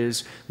competitor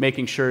is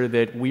making sure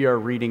that we are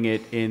reading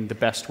it in the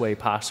best way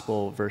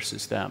possible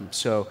versus them.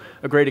 So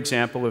a great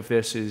example of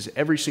this is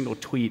every single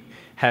tweet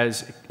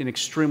has an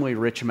extremely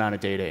rich amount of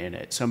data in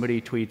it.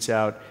 Somebody tweets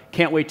out,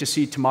 "Can't wait to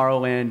see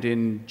Tomorrowland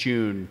in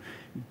June.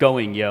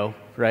 Going, yo,"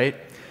 right?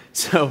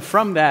 So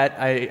from that,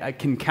 I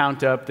can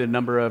count up the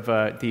number of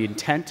the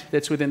intent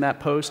that's within that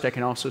post. I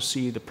can also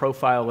see the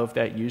profile of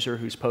that user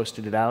who's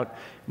posted it out.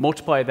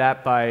 Multiply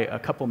that by a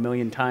couple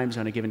million times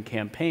on a given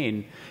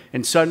campaign,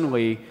 and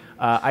suddenly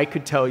I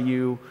could tell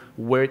you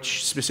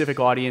which specific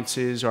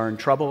audiences are in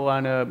trouble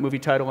on a movie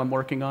title I'm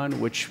working on,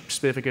 which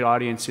specific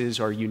audiences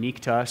are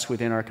unique to us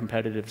within our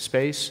competitive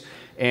space,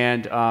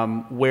 and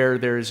where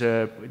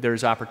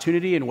there's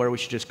opportunity and where we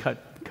should just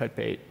cut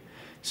bait.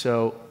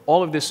 So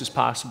all of this is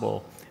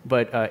possible.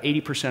 But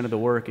 80% of the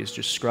work is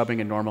just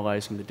scrubbing and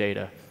normalizing the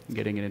data and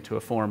getting it into a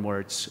form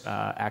where it's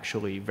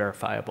actually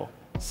verifiable.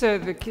 So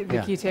the key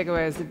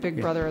takeaway is that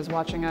Big Brother is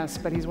watching us,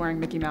 but he's wearing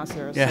Mickey Mouse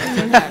ears. Yeah.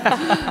 So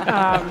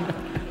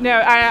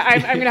no,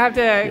 I'm going to have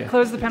to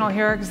close the panel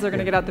here because they're going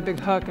to get out the big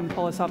hook and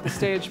pull us off the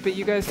stage. But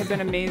you guys have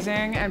been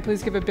amazing, and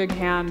please give a big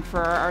hand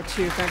for our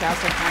two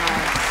fantastic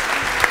panelists.